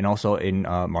 and also in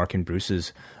Mark and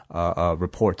Bruce's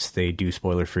reports, they do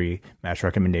spoiler-free match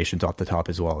recommendations off the top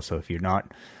as well. So if you're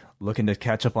not looking to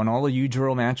catch up on all the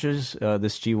usual matches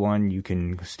this G1, you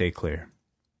can stay clear.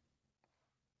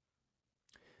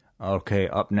 Okay,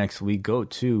 up next we go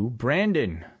to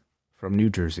Brandon from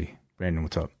New Jersey. Brandon,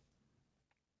 what's up?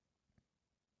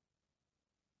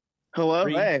 Hello.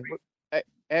 Hey,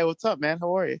 what's up, man?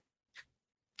 How are you?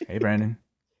 Hey, Brandon.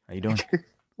 How you doing?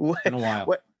 in a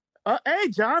while. Hey,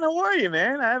 John, how are you,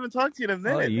 man? I haven't talked to you in a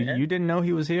minute. You didn't know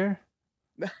he was here?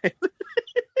 I'm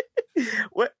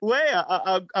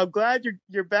glad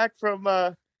you're back from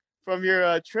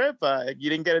your trip. You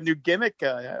didn't get a new gimmick.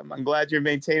 I'm glad you're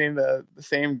maintaining the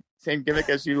same gimmick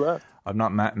as you left. I'm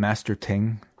not Master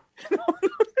Ting.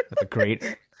 the great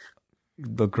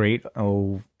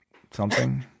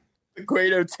something. The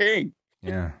great O Ting.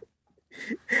 Yeah.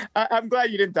 I'm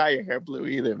glad you didn't dye your hair blue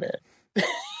either, man.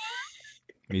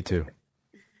 Me too.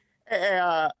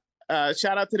 Hey,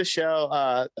 shout out to the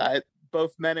show.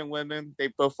 Both men and women, they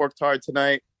both worked hard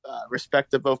tonight.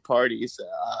 Respect to both parties.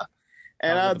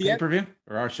 And the pay-per-view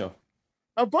or our show?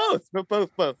 Oh, both. But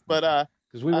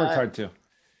because we worked hard too.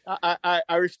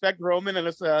 I respect Roman and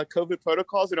his COVID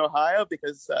protocols in Ohio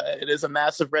because it is a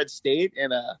massive red state,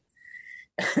 and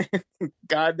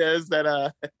God knows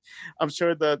that I'm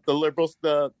sure the liberals,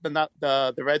 the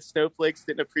red snowflakes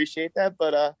didn't appreciate that,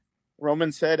 but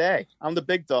Roman said, "Hey, I'm the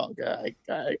big dog.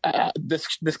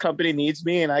 This company needs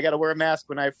me, and I got to wear a mask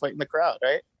when I fight in the crowd,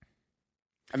 right?"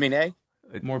 I mean, hey,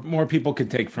 more people could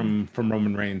take from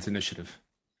Roman Reigns' initiative.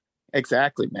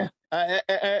 Exactly, man.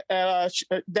 The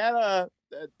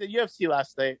UFC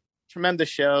last night, tremendous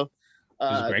show. It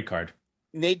was a great card.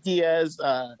 Nick Diaz,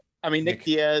 the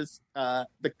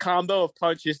combo of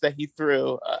punches that he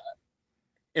threw,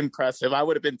 impressive. I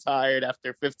would have been tired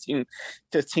after 15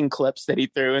 clips that he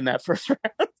threw in that first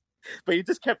round, but he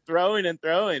just kept throwing and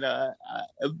throwing.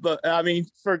 But I mean,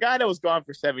 for a guy that was gone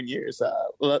for 7 years,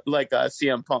 like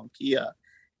CM Punk, he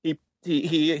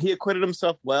acquitted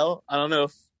himself well. I don't know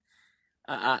if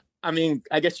I mean,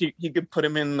 I guess you could put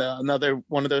him in another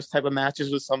one of those type of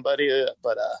matches with somebody,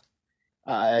 but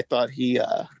I thought he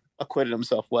acquitted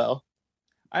himself well.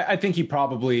 I think he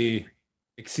probably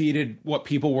exceeded what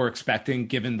people were expecting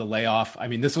given the layoff. I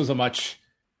mean, this was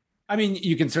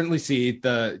you can certainly see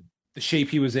the shape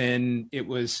he was in. It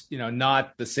was,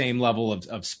 not the same level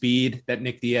of speed that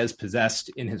Nick Diaz possessed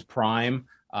in his prime.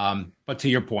 But to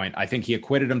your point, I think he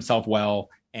acquitted himself well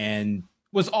and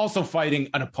was also fighting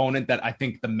an opponent that I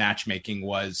think the matchmaking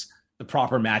was the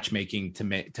proper matchmaking to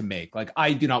make. Like,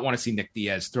 I do not want to see Nick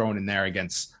Diaz thrown in there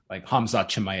against like Hamzat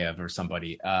Chimaev or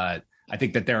somebody. I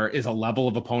think that there is a level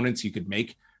of opponents you could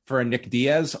make for a Nick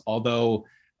Diaz, although,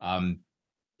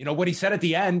 what he said at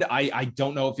the end, I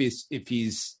don't know if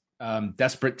he's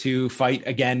desperate to fight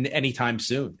again anytime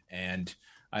soon. And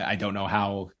I don't know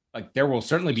how, there will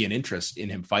certainly be an interest in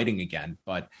him fighting again,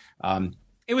 but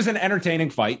it was an entertaining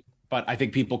fight. But I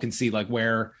think people can see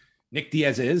where Nick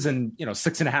Diaz is, and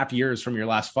 6.5 years from your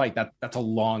last fight, that's a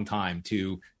long time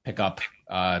to pick up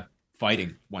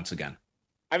fighting once again.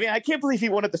 I mean, I can't believe he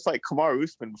wanted to fight Kamaru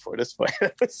Usman before this fight.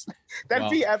 That'd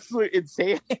be absolute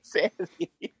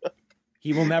insanity.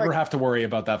 He will never have to worry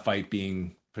about that fight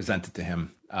being presented to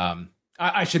him.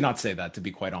 I should not say that, to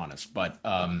be quite honest, but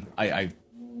I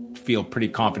feel pretty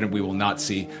confident we will not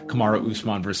see Kamaru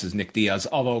Usman versus Nick Diaz,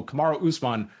 although Kamaru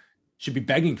Usman should be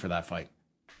begging for that fight.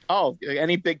 Oh,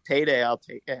 any big payday, I'll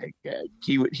take.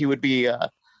 He would be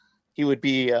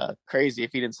crazy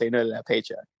if he didn't say no to that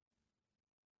paycheck.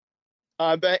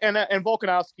 But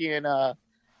Volkanovski and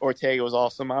Ortega was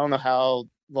awesome. I don't know how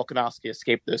Volkanovski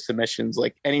escaped those submissions.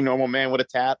 Like any normal man would have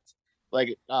tapped.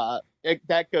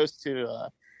 That goes to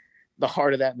the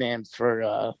heart of that man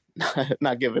for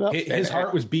not giving up. His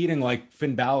heart was beating like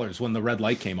Finn Balor's when the red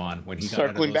light came on, when he got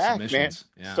circling back, man.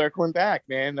 Yeah. Circling back,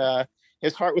 man.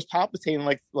 His heart was palpitating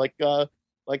like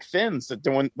Finn's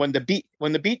when the beat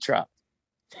dropped.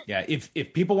 Yeah, if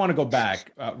people want to go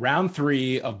back, round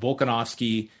 3 of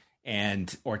Volkanovski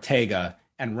and Ortega,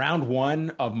 and round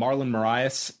 1 of Marlon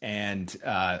Moraes and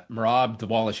Merab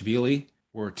Dvalishvili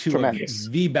were two Tremendous.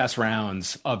 Of the best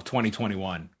rounds of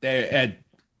 2021.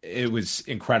 It was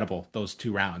incredible, those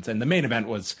 2 rounds. And the main event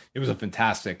was a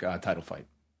fantastic title fight.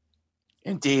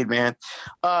 Indeed, man.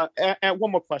 And one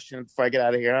more question before I get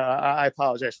out of here. I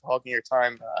apologize for hogging your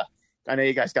time. I know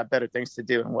you guys got better things to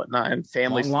do and whatnot, and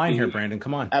families. Long line here, Brandon.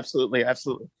 Come on. Absolutely.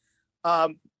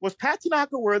 Was Pat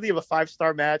Tanaka worthy of a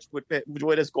 5-star match with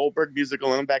his Goldberg music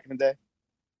alone back in the day?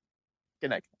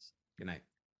 Good night, guys. Good night.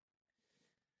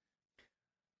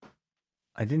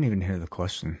 I didn't even hear the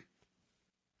question.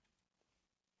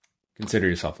 Consider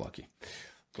yourself lucky.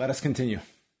 Let us continue.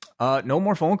 No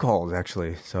more phone calls,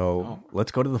 actually. So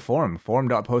let's go to the forum,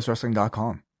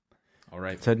 forum.postwrestling.com. All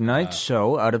right. Tonight's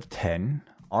show, out of 10,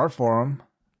 our forum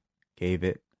gave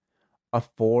it a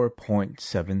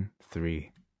 4.73. Do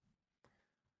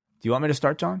you want me to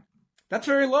start, John? That's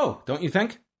very low, don't you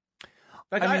think?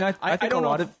 I think a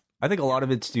lot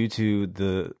of it's due to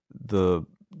the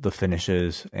the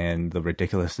finishes and the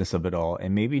ridiculousness of it all,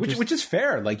 and maybe which is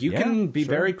fair. Like you can be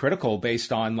very critical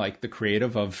based on like the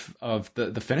creative of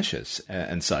the finishes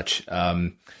and such.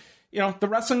 The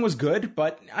wrestling was good,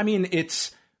 but I mean,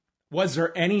 was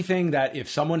there anything that if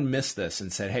someone missed this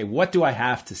and said, "Hey, what do I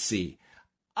have to see?"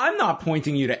 I'm not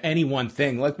pointing you to any one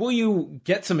thing. Like, will you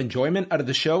get some enjoyment out of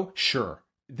the show? Sure.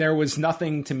 There was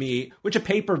nothing to me, which a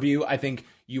pay-per-view, I think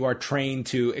you are trained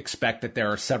to expect that there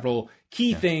are several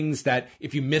key things that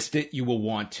if you missed it, you will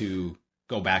want to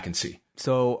go back and see.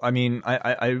 So, I mean,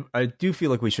 I do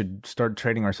feel like we should start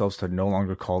training ourselves to no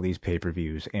longer call these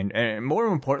pay-per-views. And more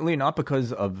importantly, not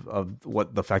because of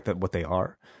what they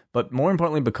are, but more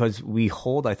importantly, because we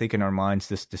hold, I think, in our minds,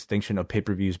 this distinction of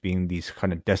pay-per-views being these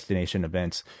kind of destination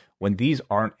events when these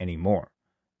aren't anymore.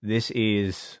 This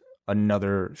is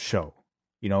another show.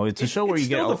 It's a show where you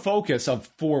get the focus of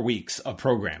 4 weeks of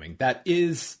programming that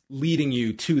is leading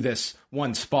you to this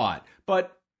one spot.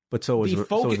 But so is the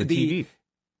TV.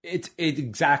 It's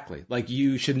exactly like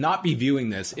you should not be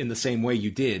viewing this in the same way you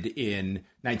did in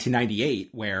 1998,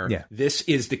 where this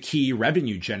is the key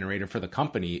revenue generator for the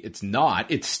company. It's not.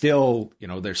 It's still,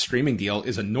 their streaming deal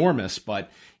is enormous,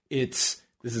 but this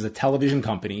is a television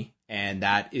company, and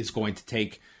that is going to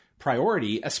take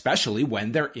priority, especially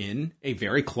when they're in a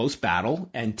very close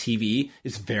battle, and TV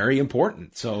is very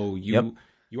important. So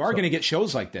you are going to get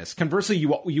shows like this. Conversely,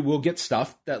 you will get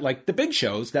stuff that, like the big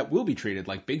shows, that will be treated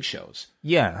like big shows.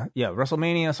 Yeah.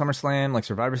 WrestleMania, SummerSlam, like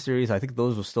Survivor Series, I think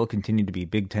those will still continue to be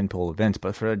big tentpole events.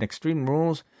 But for an Extreme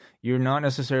Rules, you're not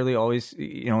necessarily always,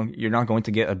 you're not going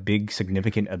to get a big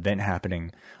significant event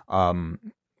happening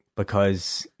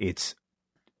because it's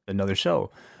another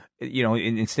show.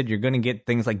 Instead, you're going to get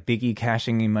things like Big E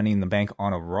cashing in Money in the Bank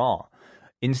on a Raw.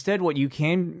 Instead, what you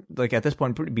can, like at this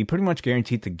point, be pretty much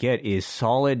guaranteed to get is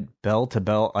solid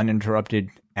bell-to-bell, uninterrupted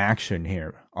action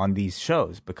here on these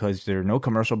shows because there are no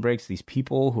commercial breaks. These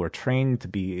people who are trained to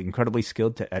be incredibly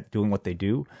skilled at doing what they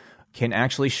do can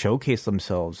actually showcase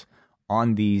themselves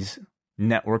on these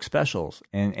network specials.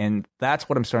 And that's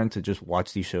what I'm starting to just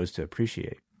watch these shows to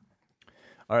appreciate.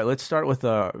 All right, let's start with,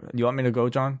 you want me to go,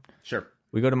 John? Sure.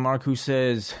 We go to Mark, who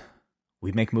says,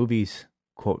 "We make movies,"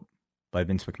 quote, by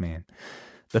Vince McMahon.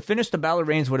 The finish to Balor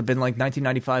Reigns would have been like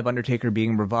 1995 Undertaker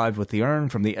being revived with the urn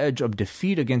from the edge of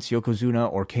defeat against Yokozuna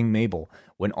or King Mabel,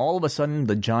 when all of a sudden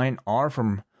the giant R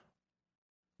from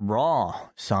Raw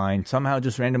sign somehow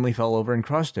just randomly fell over and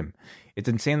crushed him. It's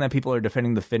insane that people are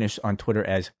defending the finish on Twitter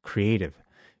as creative.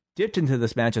 Dipped into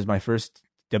this match as my first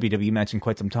WWE match in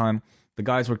quite some time. The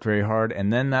guys worked very hard,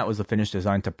 and then that was the finish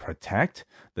designed to protect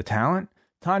the talent.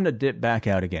 Time to dip back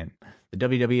out again. The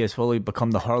WWE has fully become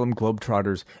the Harlem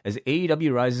Globetrotters as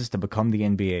AEW rises to become the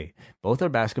NBA. Both are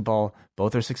basketball,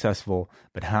 both are successful,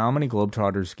 but how many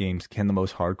Globetrotters games can the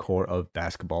most hardcore of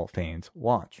basketball fans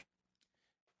watch?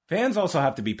 Fans also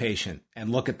have to be patient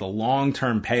and look at the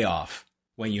long-term payoff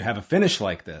when you have a finish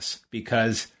like this,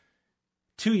 because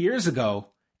 2 years ago,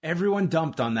 everyone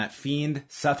dumped on that Fiend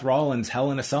Seth Rollins Hell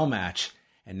in a Cell match,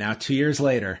 and now 2 years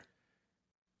later,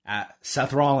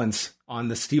 Seth Rollins on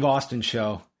the Steve Austin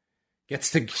show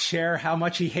gets to share how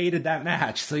much he hated that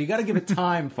match. So you got to give it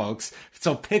time, folks.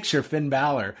 So picture Finn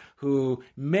Balor, who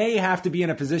may have to be in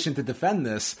a position to defend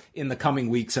this in the coming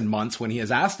weeks and months when he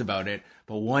is asked about it.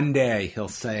 But one day he'll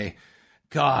say,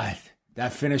 "God,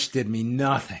 that finish did me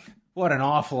nothing. What an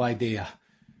awful idea."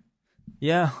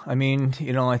 Yeah, I mean,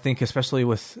 I think especially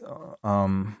with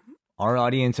our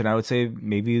audience, and I would say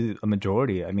maybe a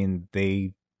majority, I mean,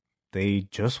 they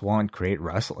just want great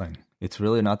wrestling. It's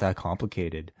really not that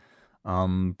complicated.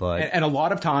 But a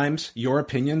lot of times your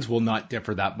opinions will not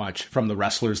differ that much from the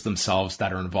wrestlers themselves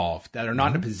that are involved, that are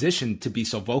not in a position to be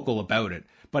so vocal about it.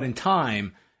 But in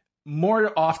time,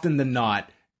 more often than not,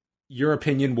 your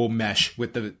opinion will mesh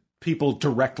with the people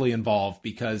directly involved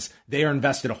because they are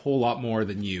invested a whole lot more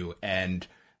than you and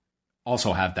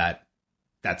also have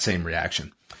that same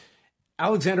reaction.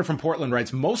 Alexander from Portland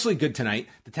writes, "Mostly good tonight.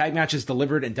 The tag matches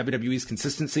delivered and WWE's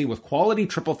consistency with quality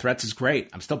triple threats is great.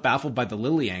 I'm still baffled by the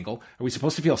Lily angle. Are we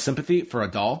supposed to feel sympathy for a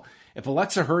doll? If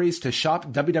Alexa hurries to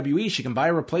shop WWE, she can buy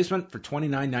a replacement for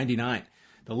 $29.99.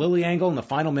 The Lily angle in the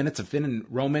final minutes of Finn and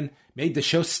Roman made the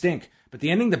show stink, but the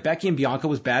ending to Becky and Bianca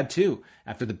was bad too.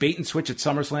 After the bait and switch at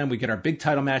SummerSlam, we get our big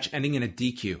title match ending in a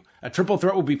DQ. A triple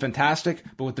threat would be fantastic,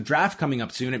 but with the draft coming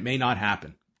up soon, it may not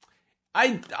happen."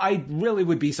 I really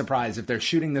would be surprised if they're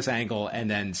shooting this angle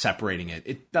and then separating it.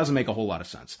 It doesn't make a whole lot of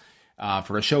sense.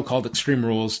 For a show called Extreme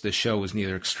Rules, this show was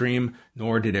neither extreme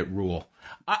nor did it rule.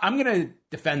 I'm going to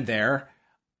defend there.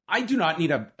 I do not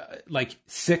need like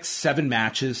 6-7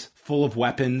 matches full of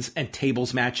weapons and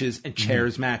tables matches and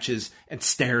chairs matches and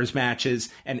stairs matches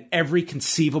and every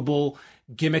conceivable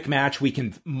gimmick match we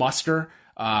can muster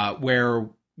where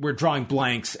we're drawing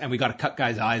blanks and we got to cut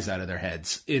guys' eyes out of their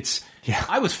heads.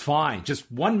 I was fine.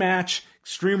 Just one match,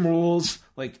 Extreme Rules.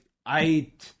 Like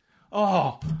we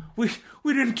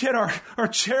didn't get our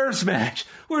chairs match.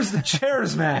 Where's the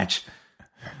chairs match?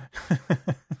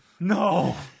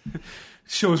 No.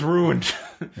 Show's ruined.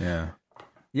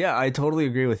 Yeah, I totally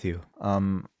agree with you.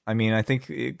 I mean, I think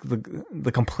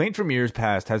the complaint from years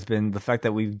past has been the fact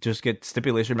that we just get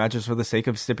stipulation matches for the sake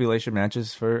of stipulation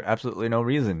matches for absolutely no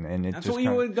reason, and that's what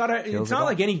you would gotta. It's not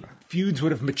like any feuds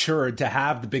would have matured to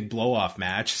have the big blow off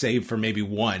match, save for maybe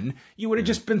one. You would have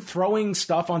just been throwing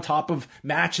stuff on top of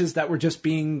matches that were just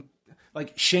being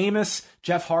like Sheamus,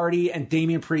 Jeff Hardy, and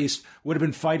Damian Priest would have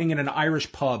been fighting in an Irish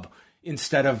pub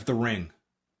instead of the ring.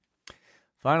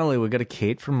 Finally, we got a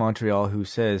Kate from Montreal who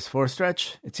says, for a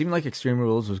stretch, it seemed like Extreme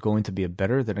Rules was going to be a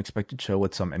better than expected show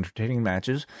with some entertaining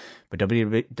matches, but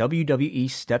WWE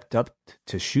stepped up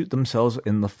to shoot themselves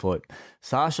in the foot.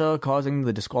 Sasha causing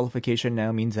the disqualification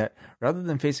now means that rather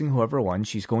than facing whoever won,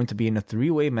 she's going to be in a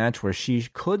 3-way match where she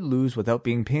could lose without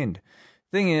being pinned.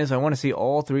 Thing is, I want to see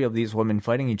all 3 of these women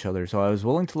fighting each other, so I was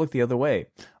willing to look the other way.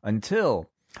 Until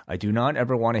I do not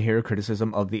ever want to hear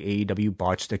criticism of the AEW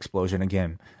botched explosion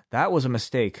again. That was a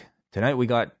mistake. Tonight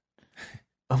what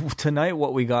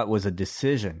we got was a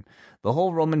decision. The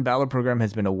whole Roman Balor program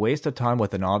has been a waste of time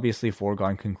with an obviously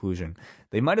foregone conclusion.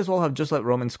 They might as well have just let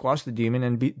Roman squash the demon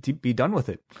and be done with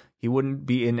it. He wouldn't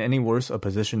be in any worse a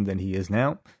position than he is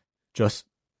now. Just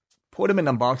put him in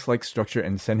a box-like structure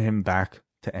and send him back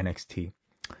to NXT.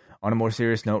 On a more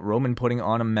serious note, Roman putting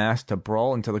on a mask to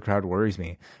brawl into the crowd worries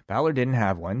me. Balor didn't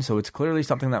have one, so it's clearly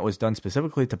something that was done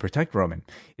specifically to protect Roman.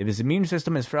 If his immune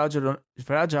system is fragile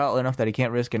enough that he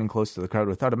can't risk getting close to the crowd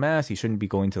without a mask, he shouldn't be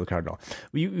going to the crowd at all.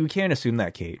 You can't assume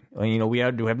that, Kate. You know, we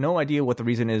have no idea what the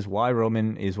reason is why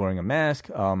Roman is wearing a mask.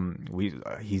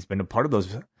 He's been a part of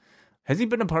those. Has he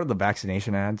been a part of the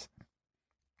vaccination ads?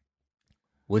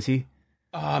 Was he?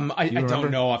 I don't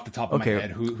know off the top of my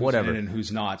head who's in it and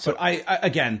who's not. But I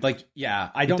don't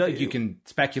think you can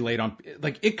speculate on,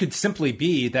 like, it could simply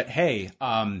be that, hey,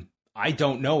 I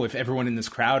don't know if everyone in this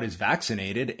crowd is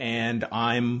vaccinated and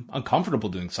I'm uncomfortable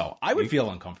doing so. I would feel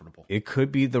uncomfortable. It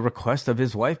could be the request of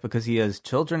his wife because he has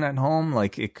children at home.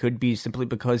 Like, it could be simply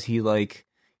because he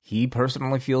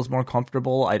personally feels more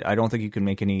comfortable. I don't think you can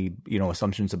make any,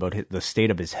 assumptions about the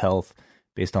state of his health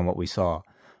based on what we saw.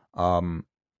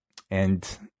 And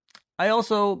I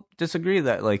also disagree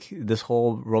that, like, this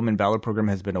whole Roman Balor program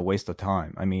has been a waste of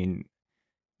time. I mean,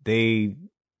 they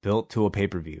built to a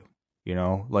pay-per-view,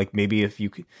 like, maybe if you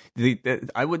could,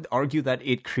 I would argue that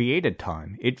it created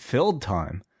time. It filled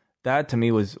time. That to me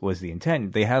was the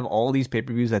intent. They have all these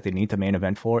pay-per-views that they need to main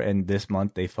event for. And this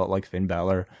month they felt like Finn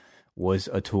Balor was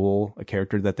a tool, a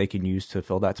character that they can use to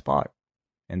fill that spot.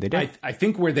 And they did. I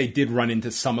think where they did run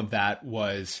into some of that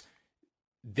was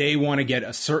they want to get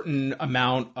a certain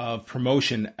amount of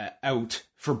promotion out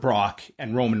for Brock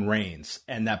and Roman Reigns.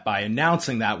 And that by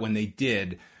announcing that when they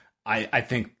did, I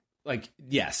think, like,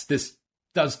 yes, this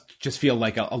does just feel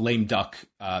like a lame duck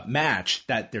match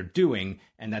that they're doing,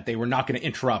 and that they were not going to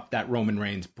interrupt that Roman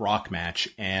Reigns Brock match.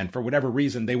 And for whatever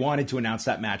reason, they wanted to announce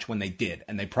that match when they did.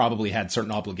 And they probably had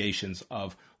certain obligations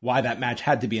of why that match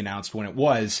had to be announced when it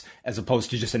was, as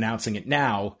opposed to just announcing it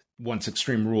now once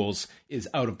Extreme Rules is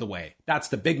out of the way. That's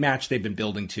the big match they've been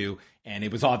building to, and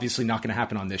it was obviously not going to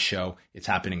happen on this show. It's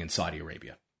happening in Saudi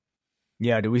Arabia.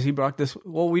 Yeah, do we see Brock this?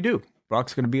 Well, we do.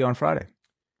 Brock's going to be on Friday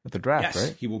at the draft, yes,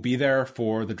 right? He will be there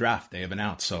for the draft, they have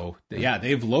announced. So, yeah,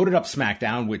 they've loaded up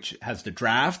SmackDown, which has the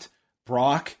draft,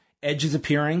 Brock, Edge is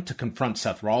appearing to confront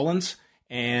Seth Rollins,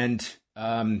 and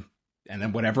then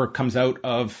whatever comes out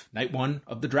of night one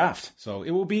of the draft. So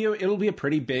it'll be a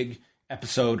pretty big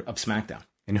episode of SmackDown.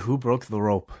 And who broke the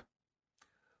rope?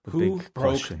 Who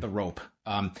broke the rope?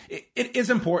 It is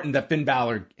important that Finn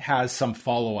Balor has some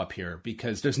follow-up here,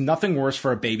 because there's nothing worse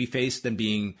for a babyface than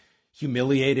being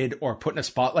humiliated or put in a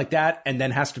spot like that and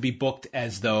then has to be booked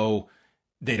as though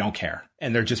they don't care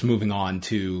and they're just moving on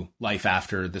to life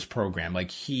after this program.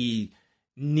 Like, he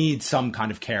needs some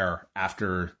kind of care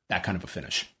after that kind of a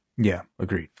finish. Yeah,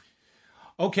 agreed.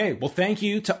 Okay, well, thank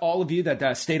you to all of you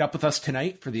that stayed up with us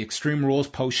tonight for the Extreme Rules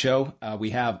post-show.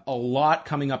 We have a lot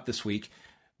coming up this week.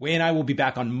 Wei and I will be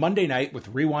back on Monday night with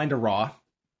Rewind to Raw.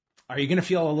 Are you going to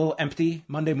feel a little empty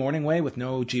Monday morning, Wei, with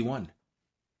no G1?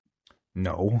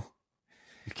 No.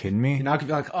 You kidding me? You're not going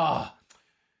to be like,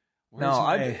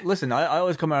 Listen. I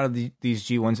always come out of these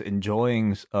G1s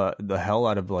enjoying the hell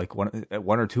out of like one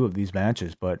or two of these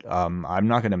matches, but I'm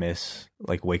not gonna miss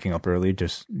like waking up early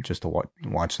just to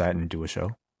watch that and do a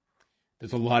show.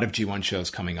 There's a lot of G1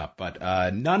 shows coming up, but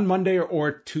none Monday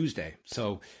or Tuesday.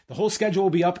 So the whole schedule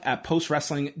will be up at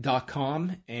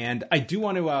postwrestling.com. And I do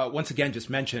want to once again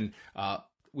just mention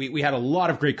we had a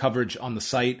lot of great coverage on the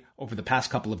site over the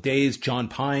past couple of days. John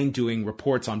Pine doing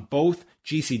reports on both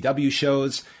GCW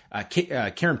shows.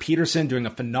 Karen Peterson doing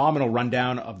a phenomenal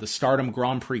rundown of the Stardom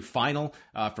Grand Prix final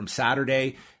from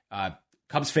Saturday.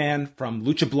 Cubs fan from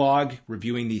Lucha Blog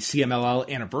reviewing the CMLL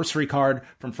anniversary card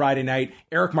from Friday night.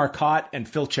 Eric Marcotte and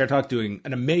Phil Chertok doing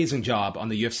an amazing job on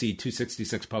the UFC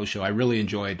 266 post show. I really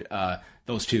enjoyed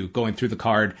those two going through the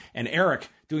card. And Eric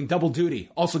doing double duty,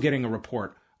 also getting a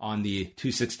report on the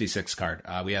 266 card.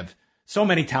 We have so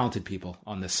many talented people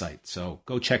on this site, so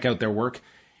go check out their work.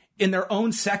 In their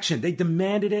own section, they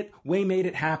demanded it. Way made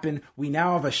it happen. We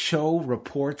now have a show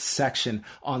reports section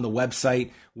on the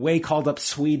website. Way called up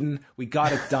Sweden. We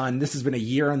got it done. This has been a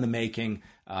year in the making.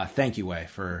 Thank you, Way,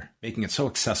 for making it so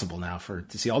accessible now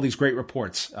to see all these great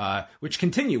reports, which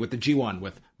continue with the G1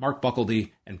 with Mark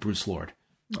Buckledy and Bruce Lord.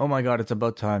 Oh my God, it's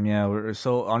about time. Yeah, we're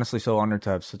so honored to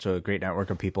have such a great network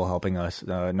of people helping us,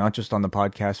 not just on the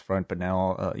podcast front, but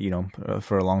now,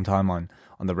 for a long time on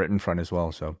the written front as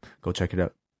well. So go check it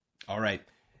out. All right.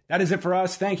 That is it for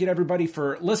us. Thank you to everybody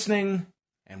for listening,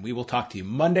 and we will talk to you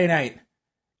Monday night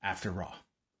after Raw.